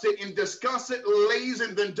broke, busted, and disgusted, lazy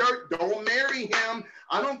in the dirt, don't marry him.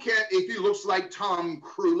 I don't care if he looks like Tom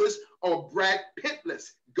Cruise or Brad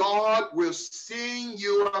Pittless. God will sing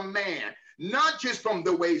you a man, not just from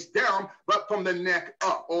the waist down, but from the neck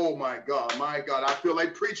up. Oh my God, I feel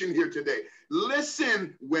like preaching here today.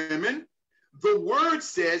 Listen, women, the word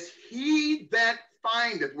says, he that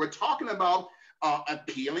findeth. We're talking about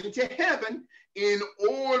appealing to heaven in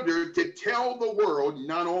order to tell the world,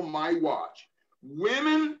 not on my watch.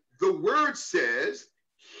 Women, the word says,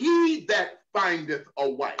 he that findeth a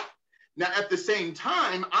wife. Now, at the same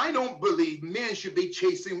time, I don't believe men should be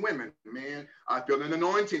chasing women. Man, I feel an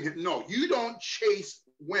anointing. No, you don't chase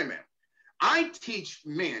women. I teach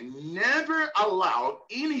men, never allow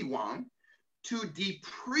anyone to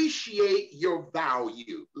depreciate your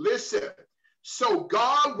value. Listen, so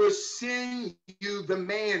God will send you the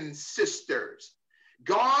man, sisters.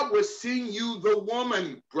 God will send you the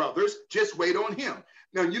woman, brothers. Just wait on him.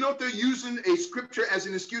 Now, you know if they're using a scripture as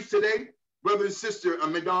an excuse today, brother and sister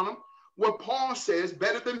Madonna? What Paul says,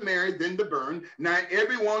 better than married than to burn. Now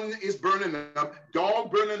everyone is burning up,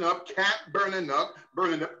 dog burning up, cat burning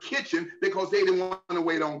up, kitchen, because they didn't want to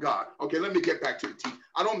wait on God. Okay, let me get back to the teach.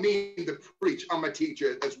 I don't mean to preach. I'm a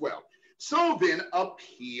teacher as well. So then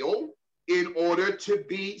appeal in order to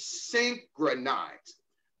be synchronized.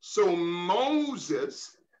 So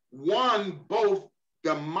Moses won both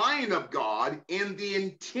the mind of God and the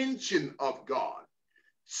intention of God.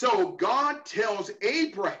 So God tells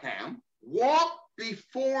Abraham, walk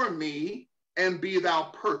before me and be thou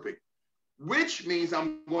perfect, which means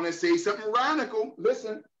I'm going to say something radical.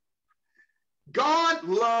 Listen, God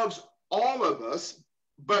loves all of us,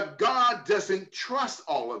 but God doesn't trust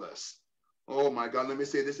all of us. Oh my God, let me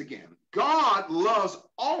say this again. God loves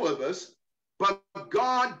all of us, but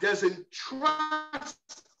God doesn't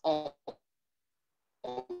trust all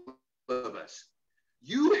of us.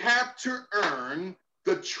 You have to earn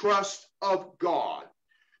the trust of God.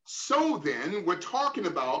 So then we're talking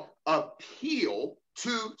about appeal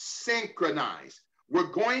to synchronize.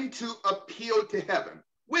 We're going to appeal to heaven.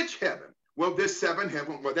 Which heaven? Well, there's 7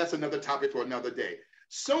 heaven. Well, that's another topic for another day.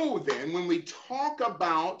 So then when we talk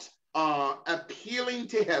about appealing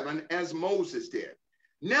to heaven as Moses did,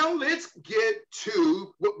 now let's get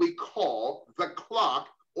to what we call the clock,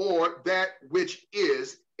 or that which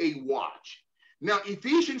is a watch. Now,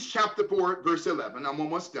 Ephesians chapter 4, verse 11, I'm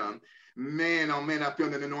almost done. Man, oh man, I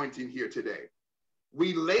feel an anointing here today.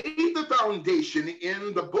 We laid the foundation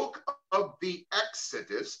in the book of the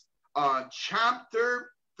Exodus, chapter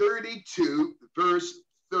 32, verse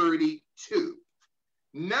 32.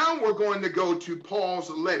 Now we're going to go to Paul's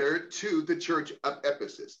letter to the church of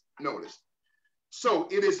Ephesus. Notice. So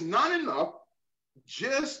it is not enough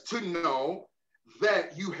just to know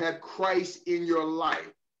that you have Christ in your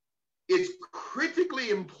life. It's critically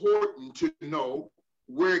important to know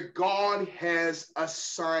where God has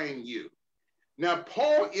assigned you. Now,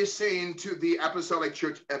 Paul is saying to the apostolic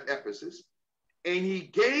church of Ephesus, and he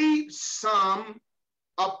gave some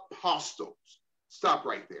apostles. Stop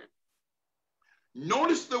right there.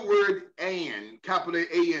 Notice the word and, capital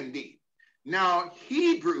A-N-D. Now,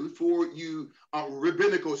 Hebrew, for you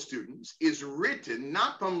rabbinical students, is written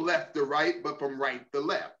not from left to right, but from right to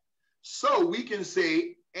left. So we can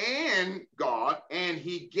say, and God, and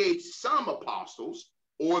he gave some apostles,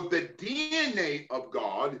 or the DNA of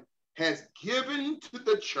God has given to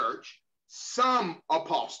the church some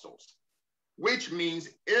apostles, which means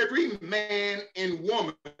every man and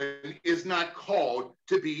woman is not called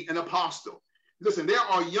to be an apostle. Listen, there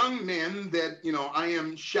are young men that, I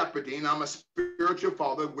am shepherding. I'm a spiritual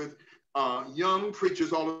father with young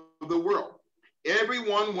preachers all over the world.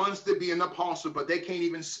 Everyone wants to be an apostle, but they can't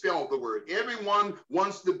even spell the word. Everyone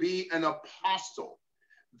wants to be an apostle.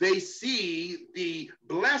 They see the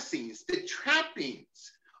blessings, the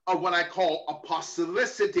trappings of what I call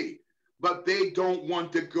apostolicity, but they don't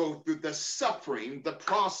want to go through the suffering, the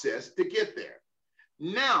process to get there.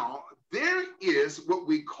 Now, there is what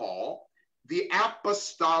we call the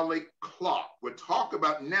apostolic clock. We'll talk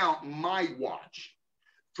about now my watch.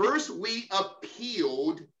 First, we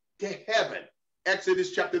appealed to heaven.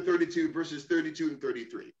 Exodus chapter 32, verses 32 and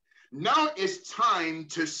 33. Now it's time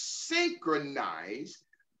to synchronize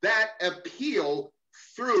that appeal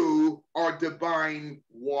through our divine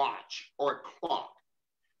watch or clock.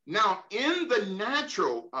 Now, in the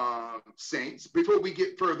natural saints, before we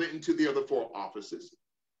get further into the other four offices,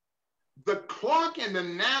 the clock in the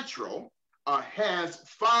natural has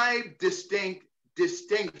 5 distinct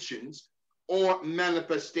distinctions or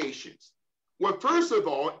manifestations. Well, first of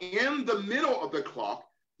all, in the middle of the clock,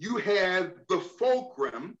 you have the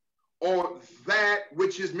fulcrum, or that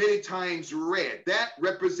which is many times red. That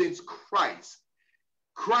represents Christ.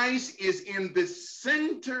 Christ is in the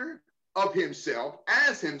center of himself,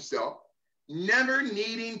 as himself, never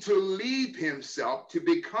needing to leave himself to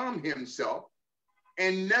become himself,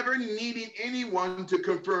 and never needing anyone to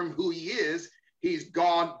confirm who he is. He's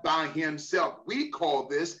God by himself. We call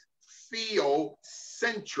this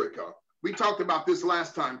theocentrica. We talked about this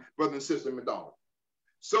last time, brother and sister Madonna.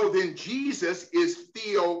 So then Jesus is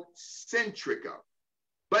theocentrica,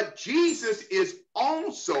 but Jesus is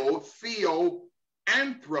also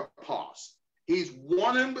theoanthropos. He's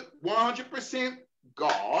 100%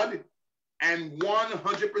 God and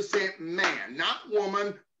 100% man, not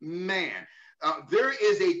woman, man. There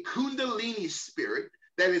is a Kundalini spirit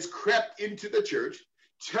that has crept into the church,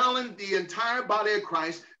 telling the entire body of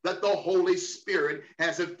Christ that the Holy Spirit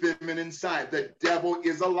has a feminine side. The devil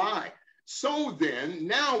is a lie. So then,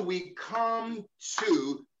 now we come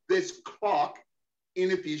to this clock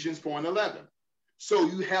in Ephesians 4:11. So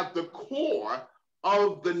you have the core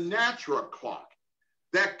of the natural clock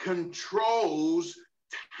that controls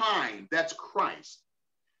time. That's Christ.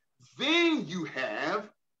 Then you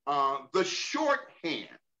have the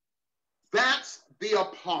shorthand. That's the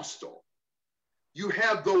apostle. You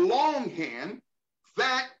have the longhand.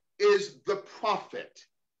 That is the prophet.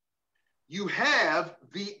 You have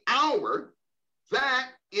the hour.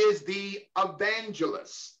 That is the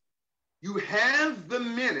evangelist. You have the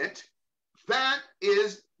minute. That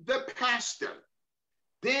is the pastor.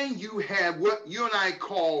 Then you have what you and I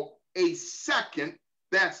call a second.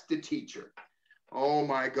 That's the teacher. Oh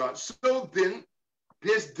my God. So then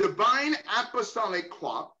this divine apostolic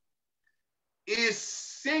clock is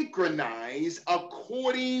synchronized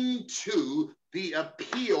according to the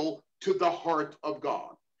appeal to the heart of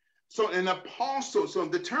God. So an apostle, so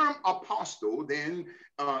the term apostle then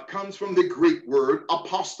comes from the Greek word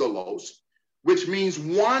apostolos, which means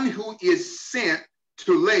one who is sent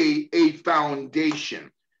to lay a foundation.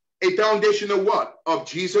 A foundation of what? Of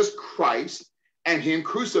Jesus Christ and him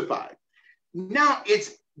crucified. Now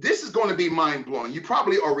this is going to be mind-blowing. You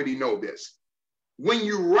probably already know this. When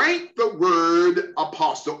you write the word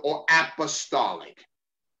apostle or apostolic,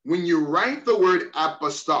 when you write the word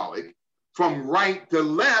apostolic from right to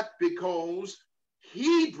left, because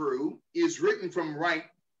Hebrew is written from right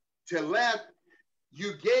to left,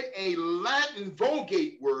 you get a Latin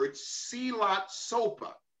Vulgate word, silat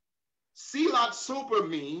sopa. Silat sopa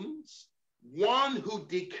means one who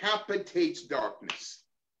decapitates darkness.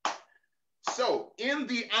 So in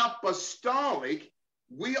the apostolic,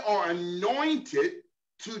 we are anointed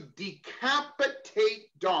to decapitate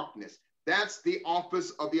darkness. That's the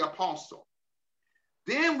office of the apostle.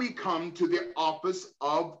 Then we come to the office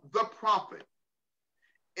of the prophet.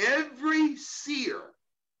 Every seer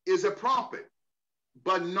is a prophet,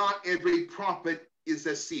 but not every prophet is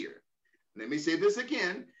a seer. Let me say this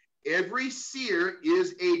again. Every seer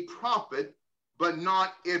is a prophet, but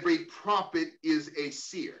not every prophet is a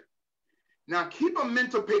seer. Now keep a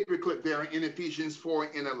mental paperclip there in Ephesians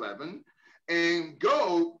 4:11 and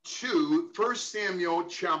go to 1 Samuel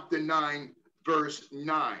chapter 9, verse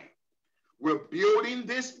 9. We're building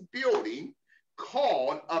this building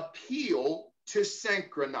called Appeal to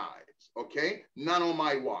Synchronize, okay? Not on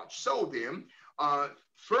my watch. So then,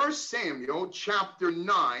 1 Samuel chapter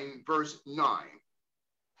 9, verse 9.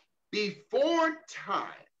 Before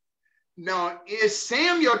time. Now, is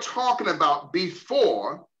Samuel talking about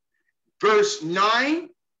before verse 9,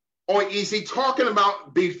 or is he talking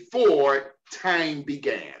about before time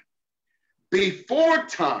began? Before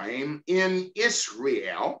time in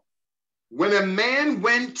Israel, when a man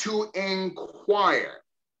went to inquire,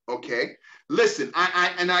 okay? Listen,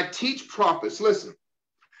 I teach prophets, listen.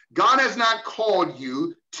 God has not called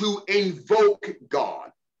you to invoke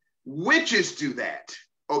God. Witches do that,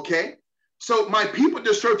 okay? So my people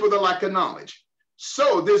destroy for the lack of knowledge.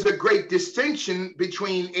 So there's a great distinction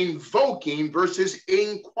between invoking versus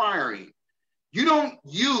inquiring. You don't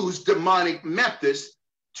use demonic methods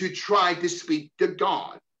to try to speak to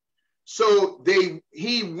God. So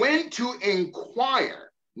he went to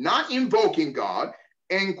inquire, not invoking God,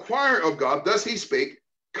 inquire of God, thus he spake,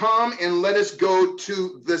 come and let us go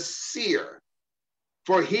to the seer.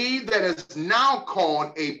 For he that is now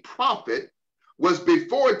called a prophet was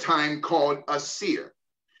before time called a seer.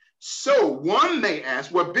 So one may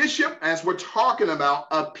ask, well, Bishop, as we're talking about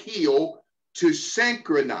appeal to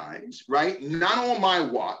synchronize, right? Not on my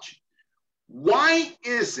watch. Why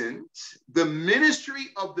isn't the ministry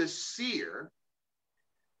of the seer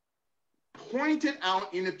pointed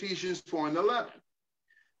out in Ephesians 4:11?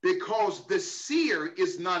 Because the seer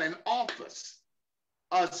is not an office.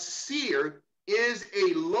 A seer is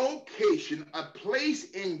a location, a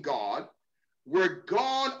place in God where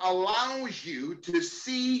God allows you to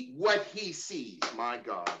see what he sees. My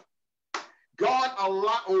God.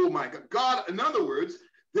 Oh my God. God, in other words,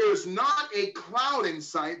 there's not a cloud in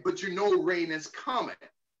sight, but you know rain is coming.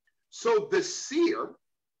 So the seer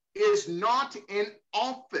is not an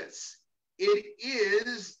office. It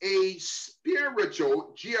is a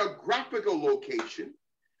spiritual, geographical location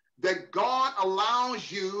that God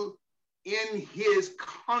allows you in his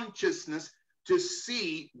consciousness to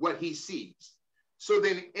see what he sees. So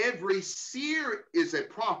then every seer is a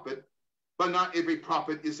prophet, but not every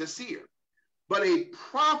prophet is a seer. But a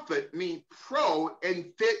prophet means pro and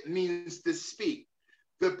fit means to speak.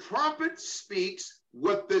 The prophet speaks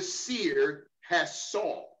what the seer has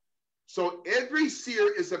saw. So every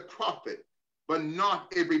seer is a prophet, but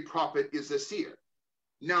not every prophet is a seer.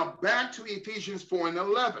 Now back to Ephesians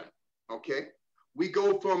 4:11, okay? We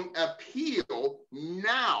go from appeal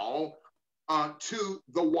now to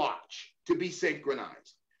the watch, to be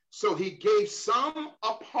synchronized. So he gave some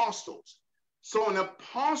apostles. So an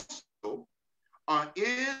apostle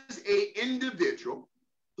is an individual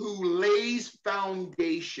who lays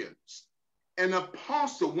foundations. An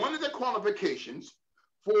apostle, one of the qualifications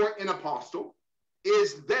for an apostle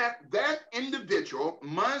is that that individual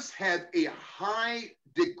must have a high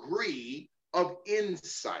degree of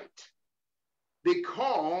insight,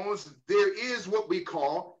 because there is what we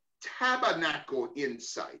call tabernacle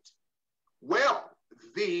insight. Well,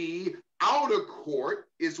 the outer court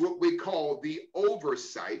is what we call the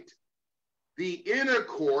oversight. The inner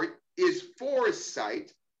court is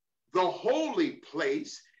foresight. The holy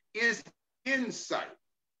place is insight.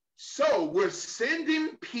 So we're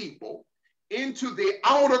sending people into the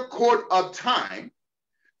outer court of time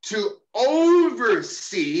to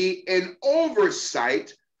oversee and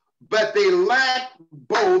oversight, but they lack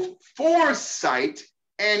both foresight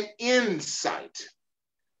and insight.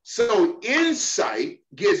 So insight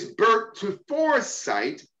gives birth to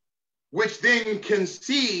foresight, which then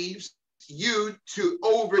conceives you to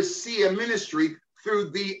oversee a ministry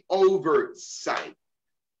through the oversight.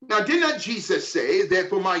 Now, did not Jesus say that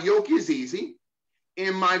for my yoke is easy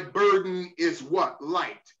and my burden is what?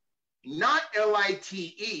 Light. Not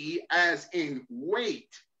L-I-T-E as in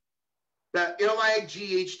weight, but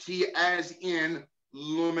L-I-G-H-T as in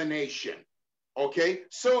illumination. Okay,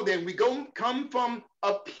 so then we come from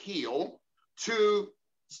appeal to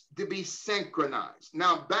be synchronized.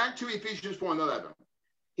 Now back to Ephesians 4:11.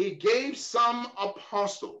 He gave some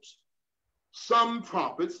apostles, some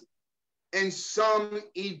prophets, and some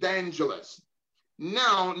evangelists.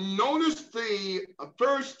 Now notice the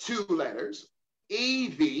first two letters,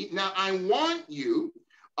 EV. Now I want you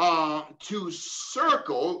to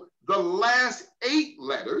circle the last 8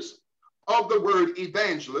 letters of the word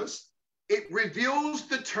evangelist. It reveals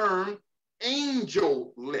the term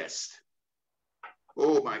angel list.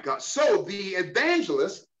 Oh my God. So the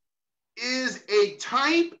evangelist is a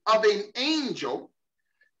type of an angel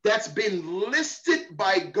that's been listed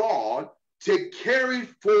by God to carry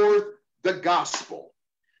forth the gospel.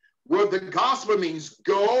 Well, the gospel means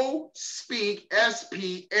go speak,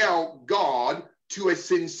 S-P-L, God, to a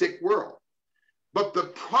sin-sick world. But the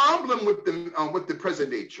problem with the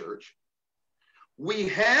present day church, we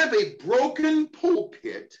have a broken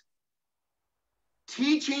pulpit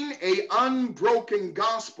teaching an unbroken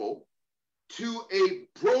gospel to a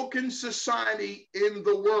broken society in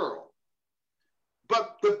the world.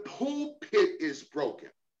 But the pulpit is broken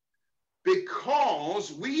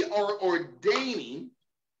because we are ordaining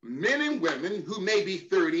men and women who may be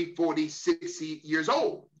 30, 40, 60 years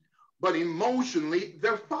old, but emotionally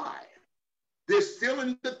they're 5. They're still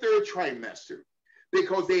in the 3rd trimester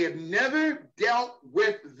because they have never dealt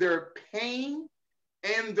with their pain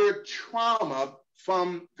and their trauma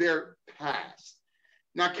from their past.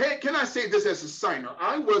 Now, can I say this as a signer?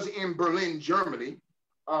 I was in Berlin, Germany,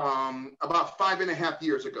 about 5.5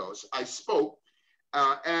 years ago. So I spoke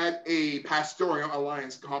at a Pastoral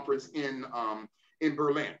Alliance conference in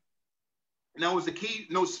Berlin. And I was the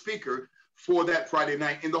keynote speaker for that Friday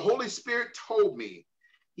night. And the Holy Spirit told me,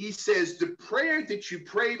 he says, the prayer that you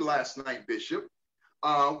prayed last night, Bishop,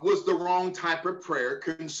 was the wrong type of prayer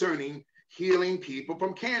concerning healing people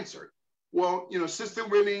from cancer. Well, you know, Sister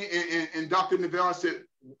Whitney and Dr. Neville said,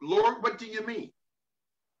 Lord, what do you mean?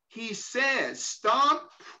 He says,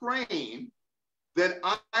 stop praying that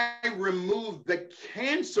I remove the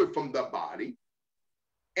cancer from the body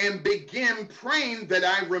and begin praying that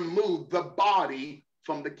I remove the body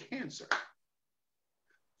from the cancer,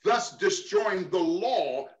 thus destroying the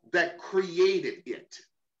law that created it.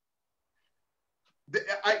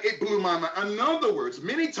 It blew my mind. In other words,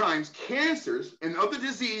 many times cancers and other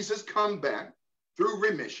diseases come back through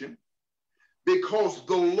remission because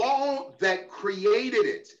the law that created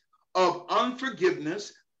it of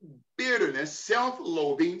unforgiveness, bitterness,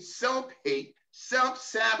 self-loathing, self-hate,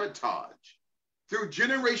 self-sabotage through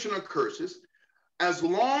generational curses, as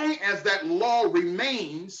long as that law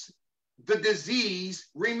remains, the disease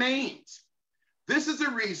remains. This is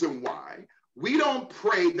the reason why we don't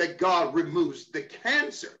pray that God removes the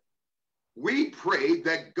cancer. We pray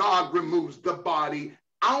that God removes the body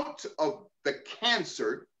out of the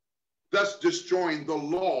cancer, thus destroying the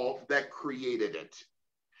law that created it.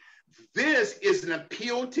 This is an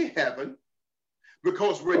appeal to heaven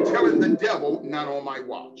because we're telling the devil, not on my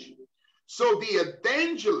watch. So the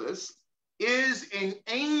evangelist is an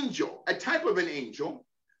angel, a type of an angel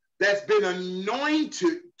that's been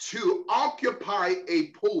anointed to occupy a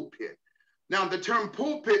pulpit. Now, the term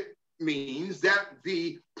pulpit means that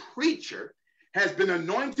the preacher has been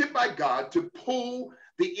anointed by God to pull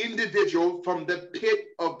the individual from the pit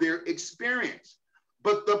of their experience.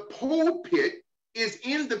 But the pulpit is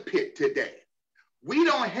in the pit today. We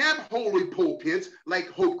don't have holy pulpits like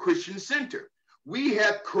Hope Christian Center. We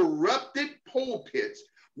have corrupted pulpits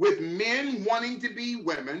with men wanting to be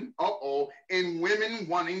women, and women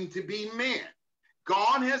wanting to be men.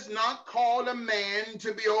 God has not called a man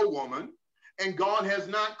to be a woman, and God has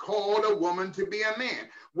not called a woman to be a man.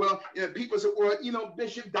 Well, people say, well,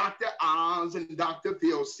 Bishop Dr. Oz and Dr.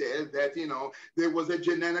 Phil said that, there was a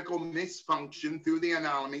genetical misfunction through the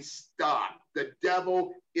anatomy. Stop. The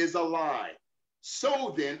devil is a lie.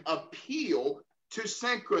 So then, appeal to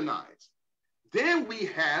synchronize. Then we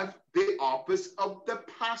have the office of the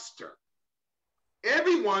pastor.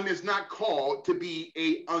 Everyone is not called to be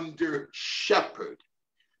a under shepherd.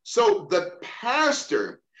 So the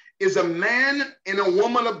pastor is a man and a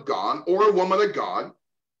woman of God, or a woman of God,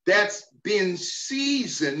 that's been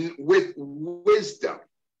seasoned with wisdom.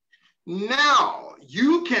 Now,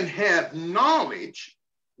 you can have knowledge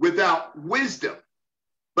without wisdom,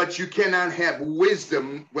 but you cannot have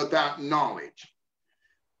wisdom without knowledge.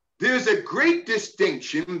 There's a great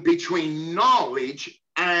distinction between knowledge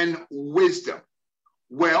and wisdom.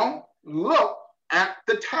 Well, look at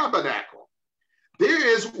the tabernacle. There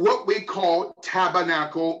is what we call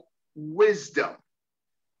tabernacle wisdom.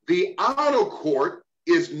 The outer court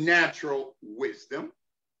is natural wisdom.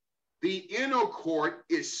 The inner court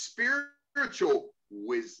is spiritual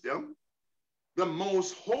wisdom. The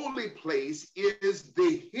most holy place is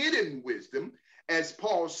the hidden wisdom, as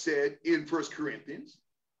Paul said in 1 Corinthians,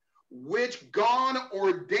 which God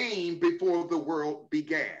ordained before the world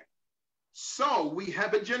began. So we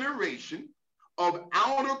have a generation of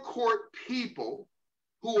outer court people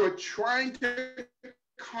who are trying to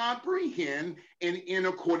comprehend an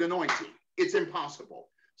inner court anointing. It's impossible.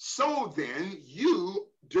 So then you,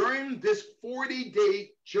 during this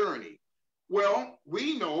 40-day journey, well,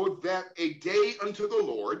 we know that a day unto the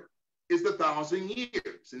Lord is 1,000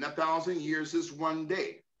 years, and 1,000 years is one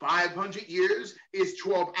day. 500 years is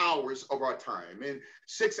 12 hours of our time, and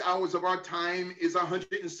 6 hours of our time is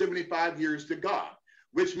 175 years to God,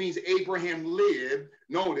 which means Abraham lived,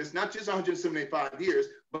 notice, not just 175 years,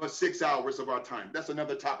 but 6 hours of our time. That's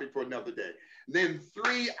another topic for another day. Then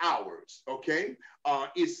 3 hours, okay,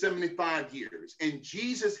 is 75 years. And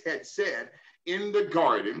Jesus had said in the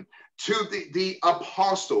garden to the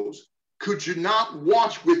apostles, could you not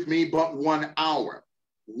watch with me but 1 hour?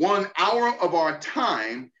 1 hour of our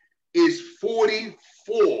time is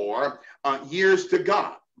 44 years to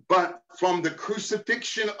God. But from the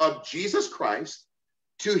crucifixion of Jesus Christ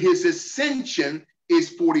to his ascension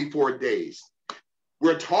is 44 days.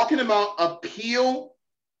 We're talking about appeal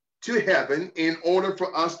to heaven in order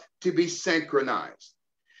for us to be synchronized.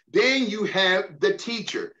 Then you have the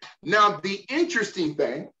teacher. Now, the interesting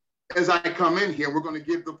thing, as I come in here, we're going to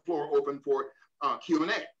give the floor open for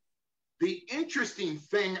Q&A. The interesting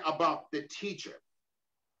thing about the teacher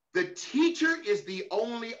is the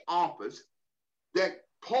only office that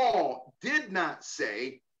Paul did not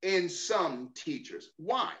say in some teachers.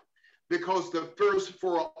 Why? Because the first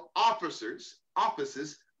 4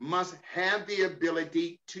 offices must have the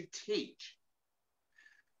ability to teach.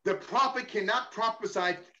 The prophet cannot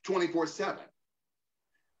prophesy 24/7.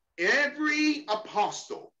 Every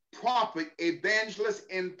apostle, prophet, evangelist,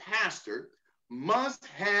 and pastor must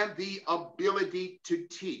have the ability to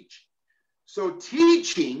teach. So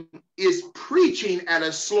teaching is preaching at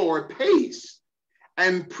a slower pace,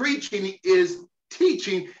 and preaching is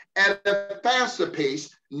teaching at a faster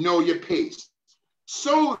pace. Know your pace.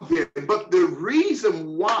 So then, but the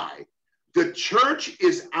reason why the church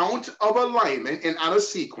is out of alignment and out of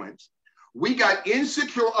sequence, we got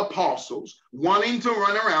insecure apostles wanting to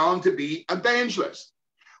run around to be evangelists.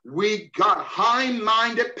 We got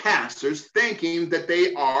high-minded pastors thinking that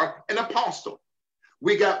they are an apostle.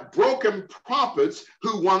 We got broken prophets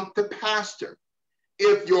who want to pastor.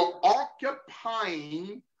 If you're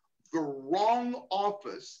occupying the wrong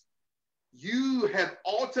office, you have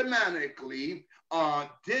automatically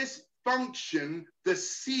dysfunction the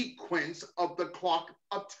sequence of the clock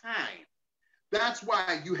of time. That's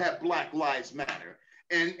why you have Black Lives Matter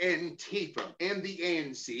and Antifa and the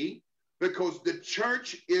ANC, because the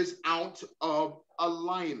church is out of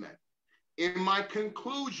alignment. In my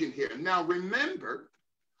conclusion here, now remember,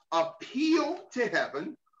 appeal to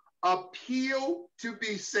heaven, appeal to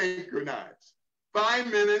be synchronized. 5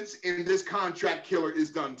 minutes and this contract killer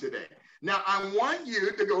is done today. Now, I want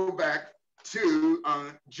you to go back to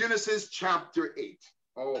Genesis chapter 8.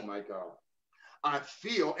 Oh, my God. I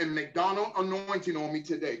feel a McDonald anointing on me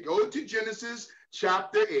today. Go to Genesis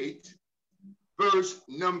chapter 8, verse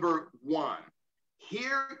number 1.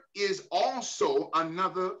 Here is also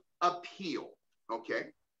another appeal,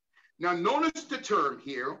 okay? Now, notice the term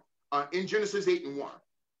here in Genesis 8 and 1.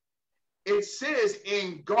 It says,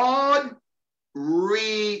 and God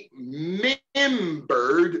remembered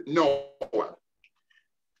Noah.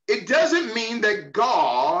 It doesn't mean that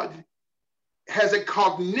God has a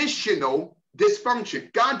cognitional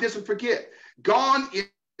dysfunction. God doesn't forget. God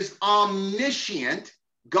is omniscient.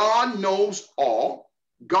 God knows all.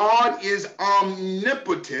 God is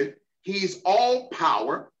omnipotent. He's all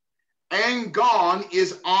power. And God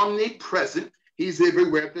is omnipresent. He's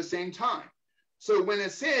everywhere at the same time. So when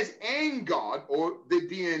it says, and God, or the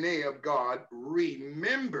DNA of God,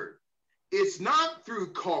 remembered, it's not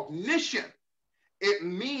through cognition. It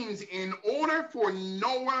means in order for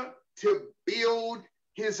Noah to build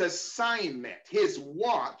his assignment, his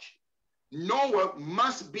watch, Noah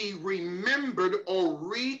must be remembered or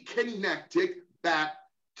reconnected back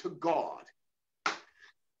to God.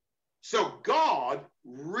 So God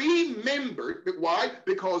remembered. Why?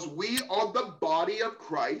 Because we are the body of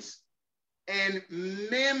Christ and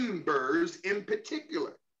members in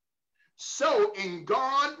particular. So, and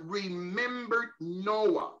God remembered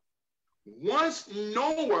Noah. Once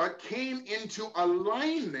Noah came into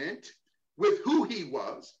alignment with who he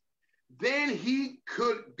was, then he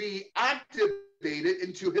could be activated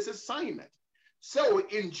into his assignment. So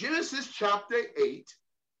in Genesis chapter 8,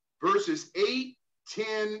 verses 8,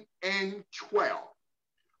 10, and 12.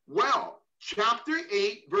 Well, chapter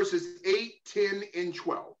 8, verses 8, 10, and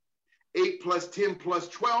 12. 8 plus 10 plus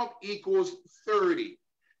 12 equals 30.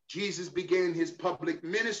 Jesus began his public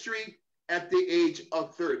ministry at the age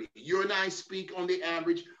of 30. You and I speak on the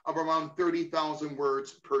average of around 30,000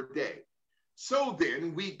 words per day. So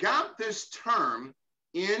then we got this term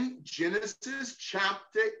in Genesis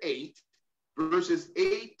chapter 8, verses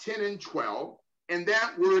 8, 10, and 12, and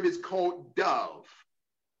that word is called dove,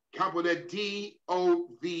 capital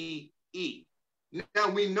D-O-V-E. Now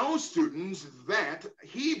we know, students, that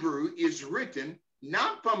Hebrew is written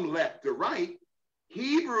not from left to right.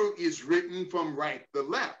 Hebrew is written from right to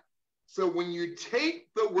left. So when you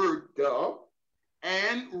take the word dove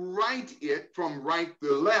and write it from right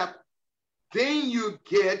to left, then you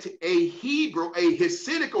get a Hebrew, a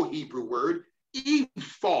Hasidical Hebrew word,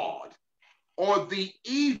 ephod, or the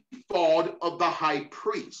ephod of the high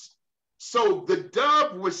priest. So the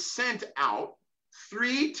dove was sent out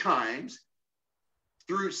 3 times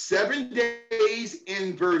through 7 days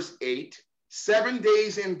in verse 8, 7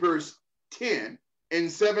 days in verse 10,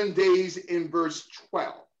 and 7 days in verse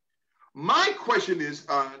 12. My question is,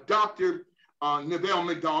 Dr. Neville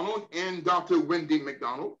McDonald and Dr. Wendy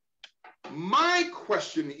McDonald, my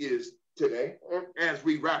question is today, as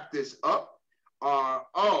we wrap this up,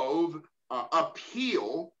 of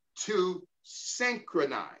appeal to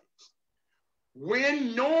synchronize.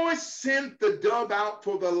 When Noah sent the dove out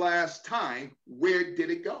for the last time, where did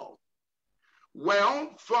it go?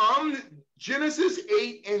 Well, from Genesis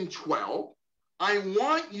 8 and 12, I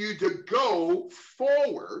want you to go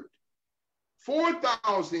forward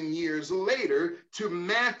 4,000 years later to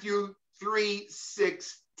Matthew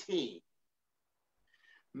 3:16.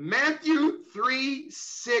 Matthew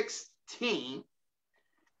 3:16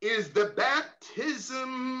 is the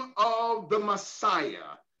baptism of the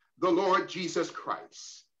Messiah, the Lord Jesus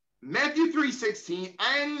Christ. Matthew 3:16,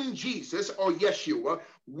 and Jesus, or Yeshua,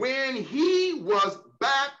 when he was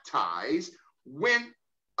baptized, went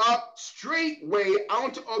up straightway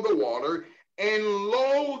out of the water, and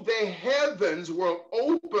lo, the heavens were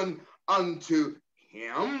opened unto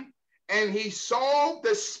him, and he saw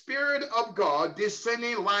the Spirit of God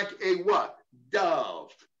descending like a what?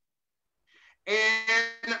 Dove,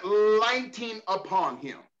 and lighting upon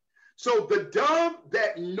him. So the dove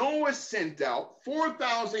that Noah sent out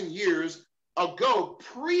 4,000 years ago,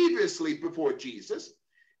 previously before Jesus,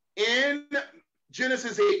 in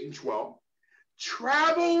Genesis 8 and 12,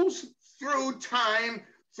 travels through time,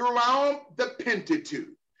 throughout the Pentateuch,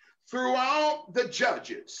 throughout the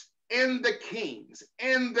Judges, in the kings,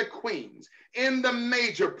 in the queens, in the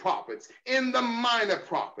major prophets, in the minor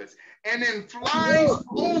prophets, and then flies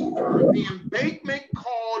over the embankment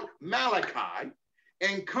called Malachi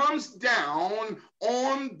and comes down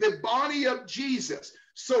on the body of Jesus.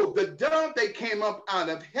 So the dove that came up out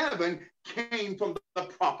of heaven came from the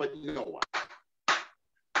prophet Noah.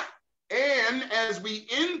 And as we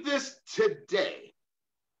end this today,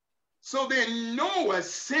 so then Noah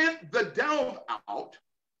sent the dove out,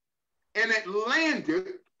 and it landed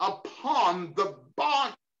upon the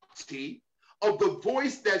body of the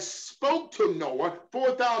voice that spoke to Noah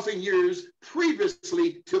 4,000 years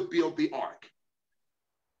previously to build the ark.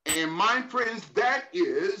 And my friends, that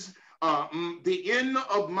is the end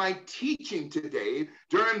of my teaching today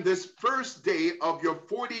during this first day of your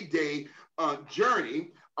 40-day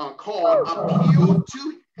journey called Appeal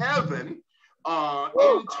to Heaven,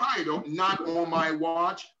 entitled Not on My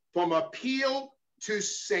Watch, From Appeal to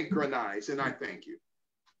Synchronize. And I thank you.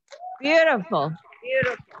 Beautiful.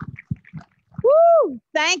 Beautiful. Woo!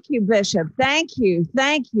 Thank you, Bishop. Thank you.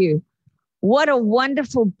 Thank you. What a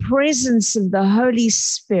wonderful presence of the Holy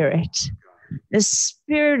Spirit, the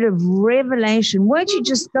spirit of revelation. Won't you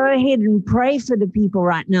just go ahead and pray for the people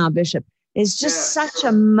right now, Bishop? There's just such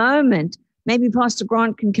a moment. Maybe Pastor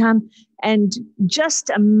Grant can come, and just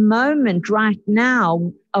a moment right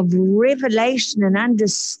now of revelation and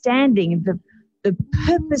understanding of the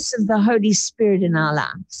purpose of the Holy Spirit in our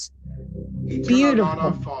lives. Beautiful. God,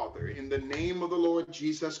 our Father, in the name of the Lord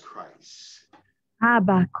Jesus Christ.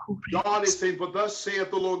 God is saying, for thus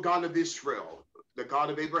saith the Lord God of Israel, the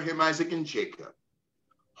God of Abraham, Isaac, and Jacob,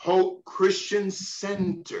 Hope Christian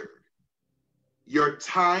Center, your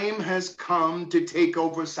time has come to take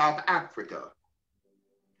over South Africa.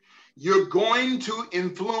 You're going to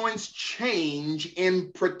influence change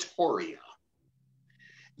in Pretoria.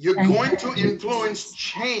 You're going to influence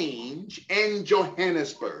change in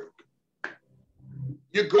Johannesburg.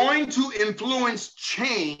 You're going to influence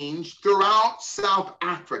change throughout South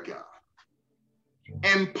Africa.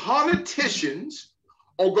 And politicians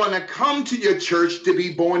are going to come to your church to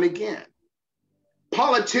be born again.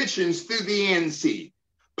 Politicians through the ANC,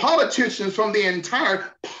 politicians from the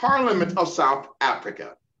entire Parliament of South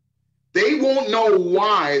Africa. They won't know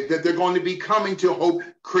why that they're going to be coming to Hope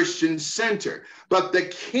Christian Center, but the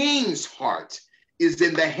king's heart is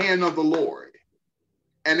in the hand of the Lord.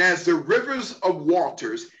 And as the rivers of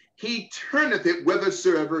waters, he turneth it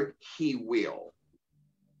whithersoever he will.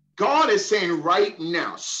 God is saying right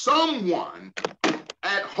now, someone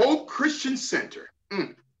at Hope Christian Center,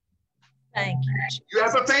 thank you. You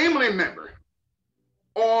have a family member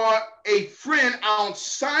or a friend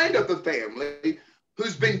outside of the family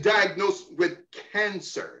who's been diagnosed with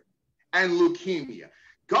cancer and leukemia.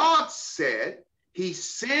 God said he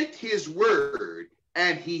sent his word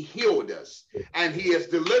and he healed us, and he has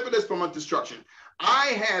delivered us from destruction. I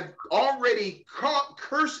have already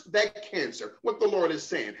cursed that cancer. What the Lord is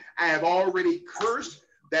saying, I have already cursed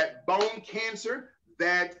that bone cancer,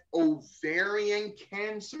 that ovarian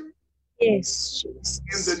cancer. Yes, Jesus.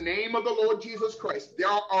 In the name of the Lord Jesus Christ, there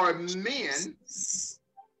are men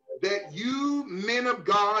that you men of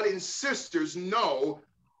God and sisters know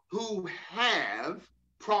who have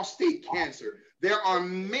prostate cancer. There are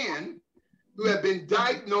men who have been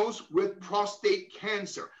diagnosed with prostate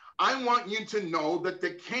cancer. I want you to know that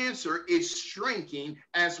the cancer is shrinking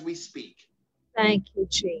as we speak. Thank you,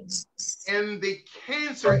 Jesus. And the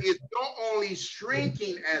cancer is not only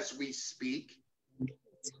shrinking as we speak,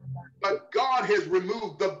 but God has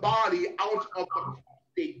removed the body out of the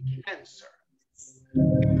prostate cancer.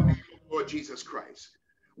 Lord Jesus Christ.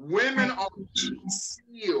 Women are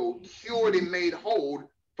healed, cured, and made whole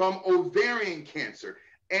from ovarian cancer,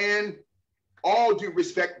 and all due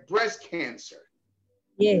respect, breast cancer.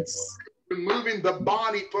 Yes. Removing the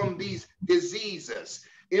body from these diseases.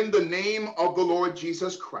 in the name of the Lord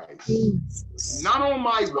Jesus Christ. Jesus. Not on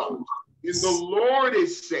my watch. And the Lord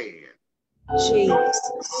is saying,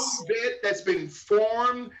 COVID that's been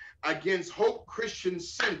formed against Hope Christian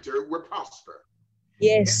Center will prosper.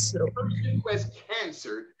 Yes. And the person who has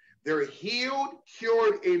cancer, they're healed,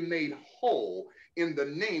 cured, and made whole in the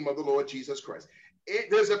name of the Lord Jesus Christ.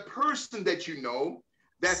 There's a person that you know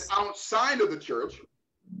that's outside of the church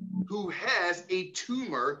who has a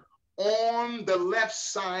tumor on the left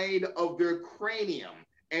side of their cranium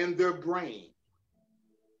and their brain.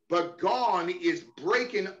 But God is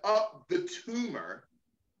breaking up the tumor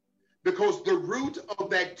because the root of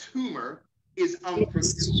that tumor is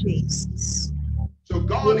unforgiveness. So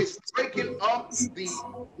God is breaking up the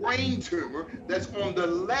brain tumor that's on the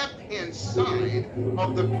left-hand side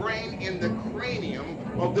of the brain in the cranium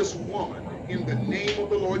of this woman in the name of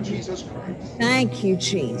the Lord Jesus Christ. Thank you,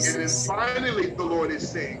 Jesus. And then finally, the Lord is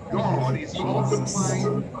saying, God is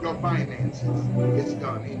multiplying your finances. It's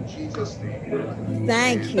done in Jesus' name.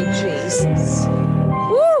 Thank you, Jesus.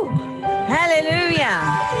 Woo! Hallelujah.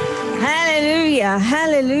 Hallelujah.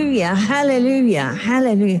 Hallelujah. Hallelujah.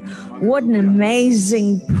 Hallelujah. What an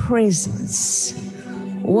amazing presence.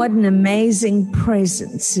 What an amazing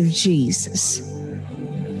presence of Jesus.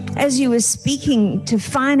 As you were speaking to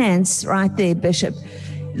finance right there, Bishop,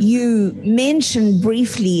 you mentioned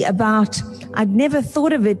briefly about, I'd never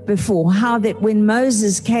thought of it before, how that when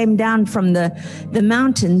Moses came down from the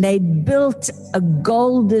mountain, they built a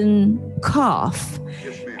golden calf.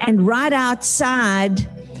 And right outside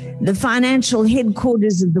the financial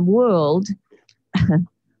headquarters of the world,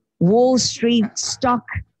 Wall Street Stock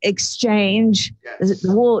Exchange,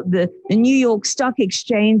 the New York Stock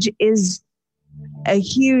Exchange is a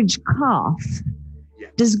huge calf.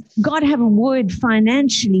 Does God have a word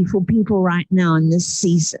financially for people right now in this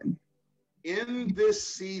season? In this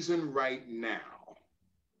season right now,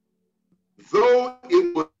 though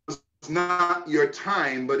it was not your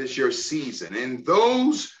time, but it's your season. And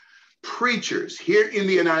those preachers here in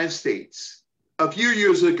the United States a few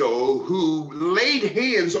years ago who laid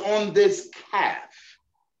hands on this calf,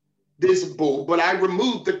 this bull, but I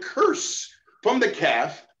removed the curse from the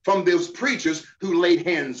calf from those preachers who laid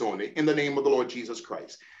hands on it in the name of the Lord Jesus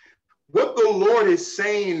Christ. What the Lord is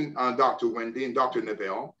saying, Dr. Wendy and Dr.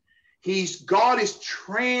 Neville, God is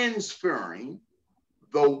transferring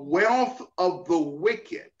the wealth of the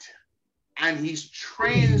wicked, and he's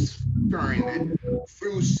transferring it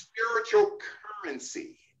through spiritual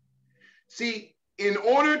currency. See, in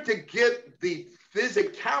order to get the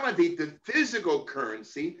physicality, the physical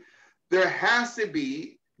currency, there has to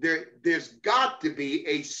be, there's got to be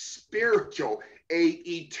a spiritual, a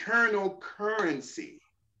eternal currency.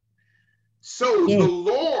 So the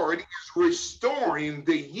Lord is restoring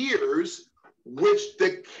the years which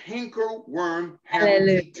the cankerworm had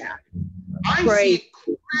eaten. I see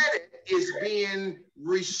credit is being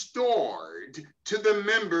restored to the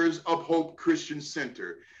members of Hope Christian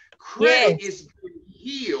Center. Credit is being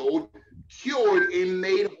healed, cured, and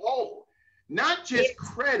made whole. Not just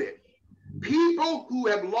credit. People who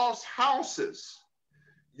have lost houses,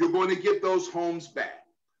 you're going to get those homes back.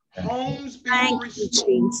 Homes being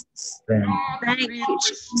restored. Thank you,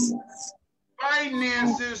 Jesus.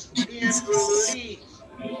 Finances being released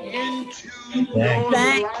into your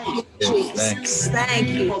life. Jesus. Thank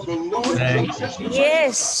you. For the Lord Jesus Christ.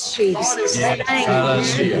 Yes, Jesus. God is Thank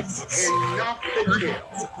you, Jesus. and not the tail,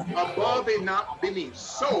 above and not beneath.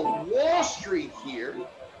 So Wall Street here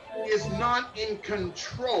is not in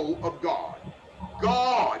control of God.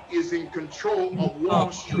 God is in control of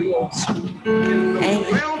Wall Street. And the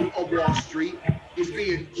wealth of Wall Street is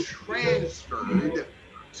being transferred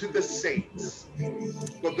to the saints.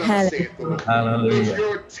 But thus saith the Lord. It's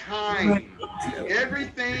your time.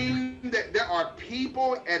 Everything that there are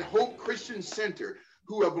people at Hope Christian Center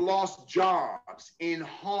who have lost jobs and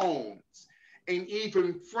homes and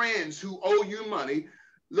even friends who owe you money.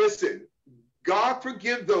 Listen, God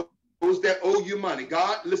forgive those that owe you money.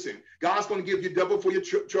 God, listen, God's going to give you double for your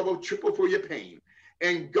trouble, triple for your pain.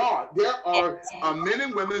 And God, there are men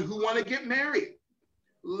and women who want to get married.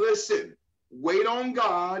 Listen, wait on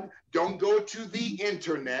God. Don't go to the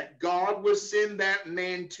internet. God will send that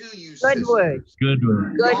man to you. Good word. Good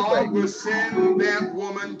word. God will send that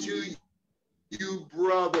woman to you,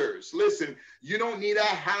 brothers. Listen, you don't need a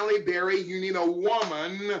Halle Berry. You need a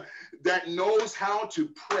woman that knows how to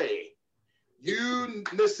pray.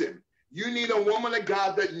 Listen, you need a woman of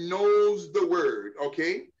God that knows the word,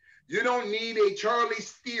 okay? You don't need a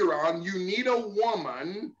Charlize Theron. You need a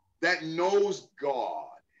woman that knows God.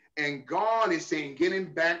 And God is saying,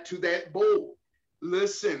 getting back to that bowl.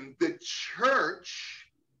 Listen, the church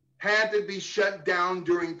had to be shut down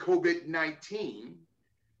during COVID-19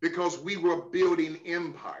 because we were building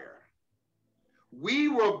empire. We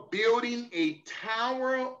were building a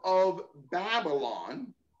Tower of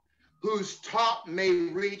Babylon whose top may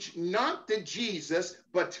reach not to Jesus,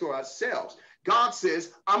 but to ourselves. God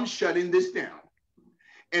says, I'm shutting this down.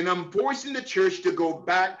 And I'm forcing the church to go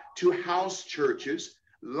back to house churches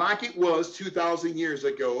like it was 2,000 years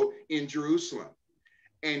ago in Jerusalem.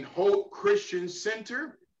 And Hope Christian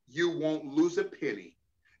Center, you won't lose a penny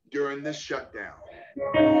during this shutdown.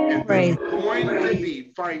 And there's going to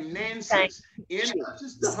be finances in not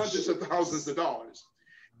just the hundreds of thousands of dollars,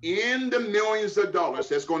 in the millions of dollars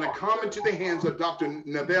that's going to come into the hands of Dr.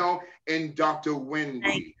 Neville and Dr.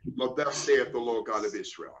 Wendy. Well, thus saith the Lord God of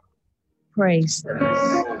Israel. Praise the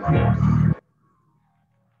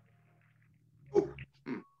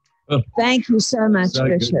Lord. Thank you so much,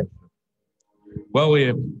 Bishop. Well,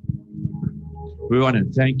 we want to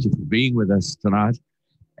thank you for being with us tonight.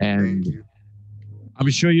 And I'm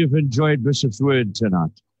sure you've enjoyed Bishop's word tonight.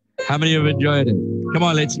 How many have enjoyed it? Come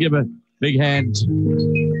on, let's give a big hand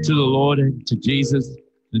to the Lord and to Jesus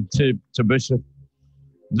and to Bishop.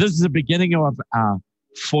 This is the beginning of our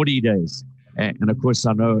 40 days. And of course,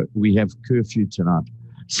 I know we have curfew tonight.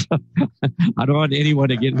 So I don't want anyone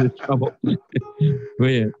to get into trouble.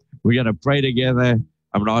 We're going to pray together.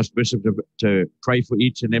 I'm going to ask Bishop to pray for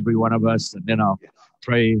each and every one of us. And then I'll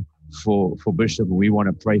pray for Bishop. We want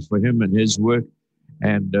to pray for him and his work.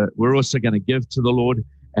 And we're also going to give to the Lord.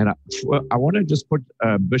 And I want to just put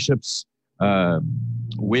Bishop's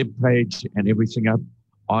webpage and everything up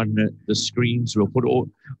on the screens. We'll put all,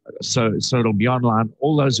 so it'll be online.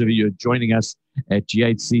 All those of you joining us at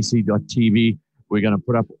ghcc.tv, we're going to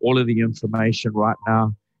put up all of the information right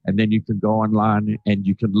now, and then you can go online and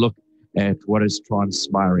you can look at what is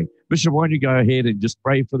transpiring. Bishop, why don't you go ahead and just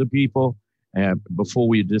pray for the people before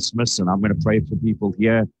we dismiss, and I'm going to pray for people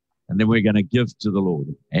here, and then we're going to give to the Lord.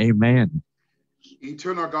 Amen.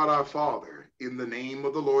 Eternal God, our Father, in the name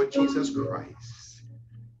of the Lord Jesus Christ,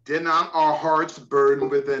 did not our hearts burn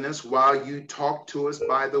within us while you talk to us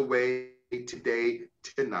by the way today,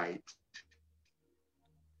 tonight?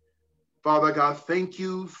 Father God, thank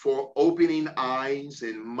you for opening eyes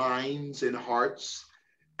and minds and hearts.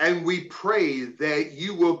 And we pray that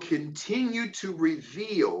you will continue to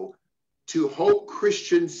reveal to Hope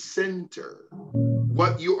Christian Center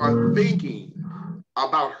what you are thinking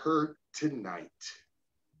about her tonight.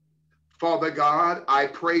 Father God, I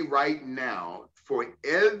pray right now for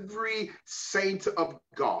every saint of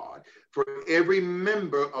God, for every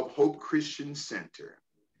member of Hope Christian Center.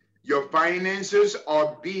 Your finances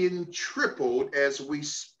are being tripled as we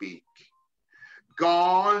speak.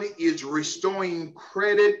 God is restoring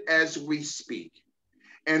credit as we speak.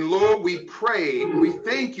 And Lord, we pray, we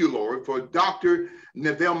thank you, Lord, for Dr.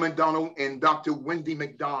 Neville McDonald and Dr. Wendy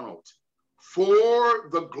McDonald for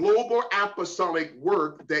the global apostolic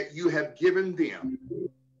work that you have given them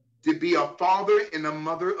to be a father and a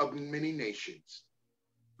mother of many nations.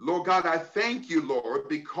 Lord God, I thank you, Lord,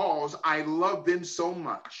 because I love them so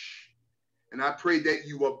much. And I pray that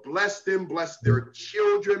you will bless them, bless their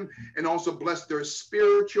children, and also bless their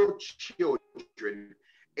spiritual children,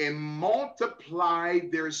 and multiply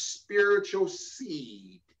their spiritual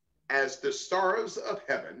seed as the stars of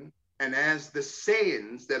heaven and as the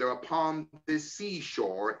sands that are upon the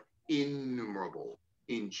seashore, innumerable.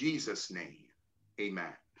 In Jesus' name,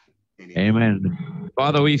 amen. Amen.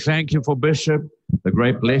 Father, we thank you for Bishop, the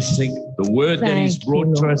great blessing, the word that he's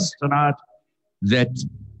brought to us tonight, that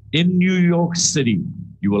in New York City,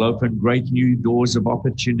 you will open great new doors of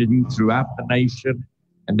opportunity throughout the nation,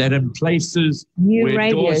 and that in places where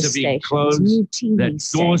doors are being closed, that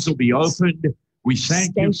doors will be opened. We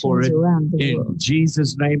thank you for it in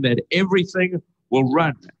Jesus' name, that everything will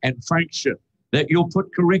run and function, that you'll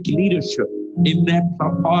put correct leadership in that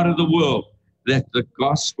part of the world, that the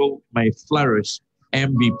gospel may flourish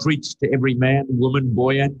and be preached to every man, woman,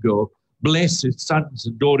 boy, and girl. Bless his sons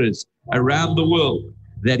and daughters around the world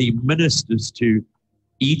that he ministers to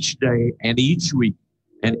each day and each week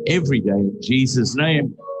and every day. In Jesus'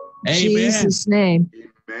 name, amen. Jesus' name.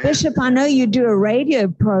 Bishop, I know you do a radio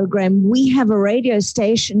program. We have a radio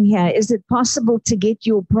station here. Is it possible to get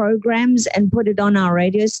your programs and put it on our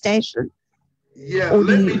radio station? Yeah,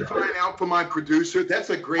 let me find out from my producer.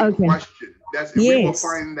 That's a great question. We will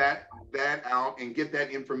find that out and get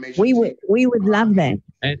that information. We would love that.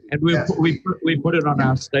 And we put it on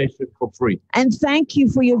our station for free. And thank you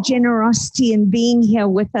for your generosity in being here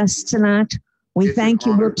with us tonight. We thank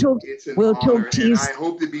you. We'll talk to you. I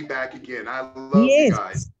hope to be back again. I love you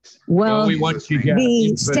guys. Well, we want you here.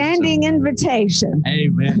 The standing invitation.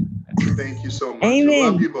 Amen. Thank you so much. Amen. I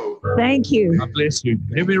love you both. Thank you. God bless you.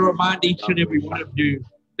 Let me remind each and every one of you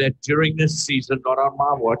that during this season, not on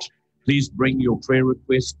my watch, please bring your prayer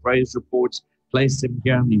requests, praise reports, place them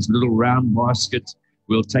here in these little round baskets.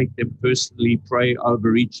 We'll take them personally, pray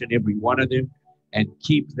over each and every one of them, and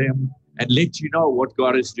keep them and let you know what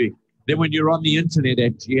God is doing. Then when you're on the internet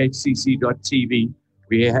at ghcc.tv,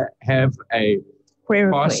 we have a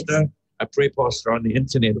prayer pastor on the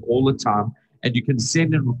internet all the time, and you can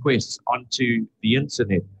send in requests onto the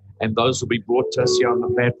internet, and those will be brought to us here on the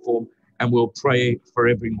platform, and we'll pray for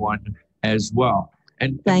everyone as well.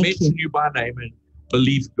 And mention you by name and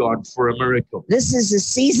believe God for a miracle. This is a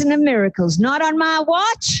season of miracles. Not on my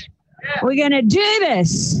watch. Yeah. We're going to do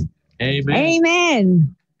this. Amen.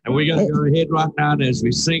 Amen. And we're going to go ahead right now, and as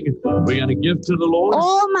we sing, we're going to give to the Lord.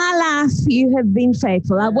 All my life you have been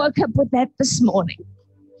faithful. I woke up with that this morning.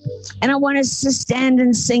 And I want us to stand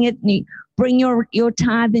and sing it. And you bring your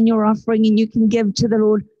tithe and your offering, and you can give to the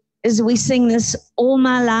Lord. As we sing this, all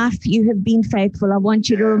my life you have been faithful. I want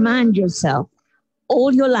you to remind yourself,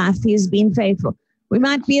 all your life he has been faithful. We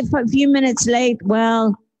might be a few minutes late.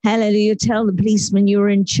 Well, hallelujah. Tell the policeman you're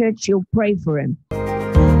in church. You'll pray for him.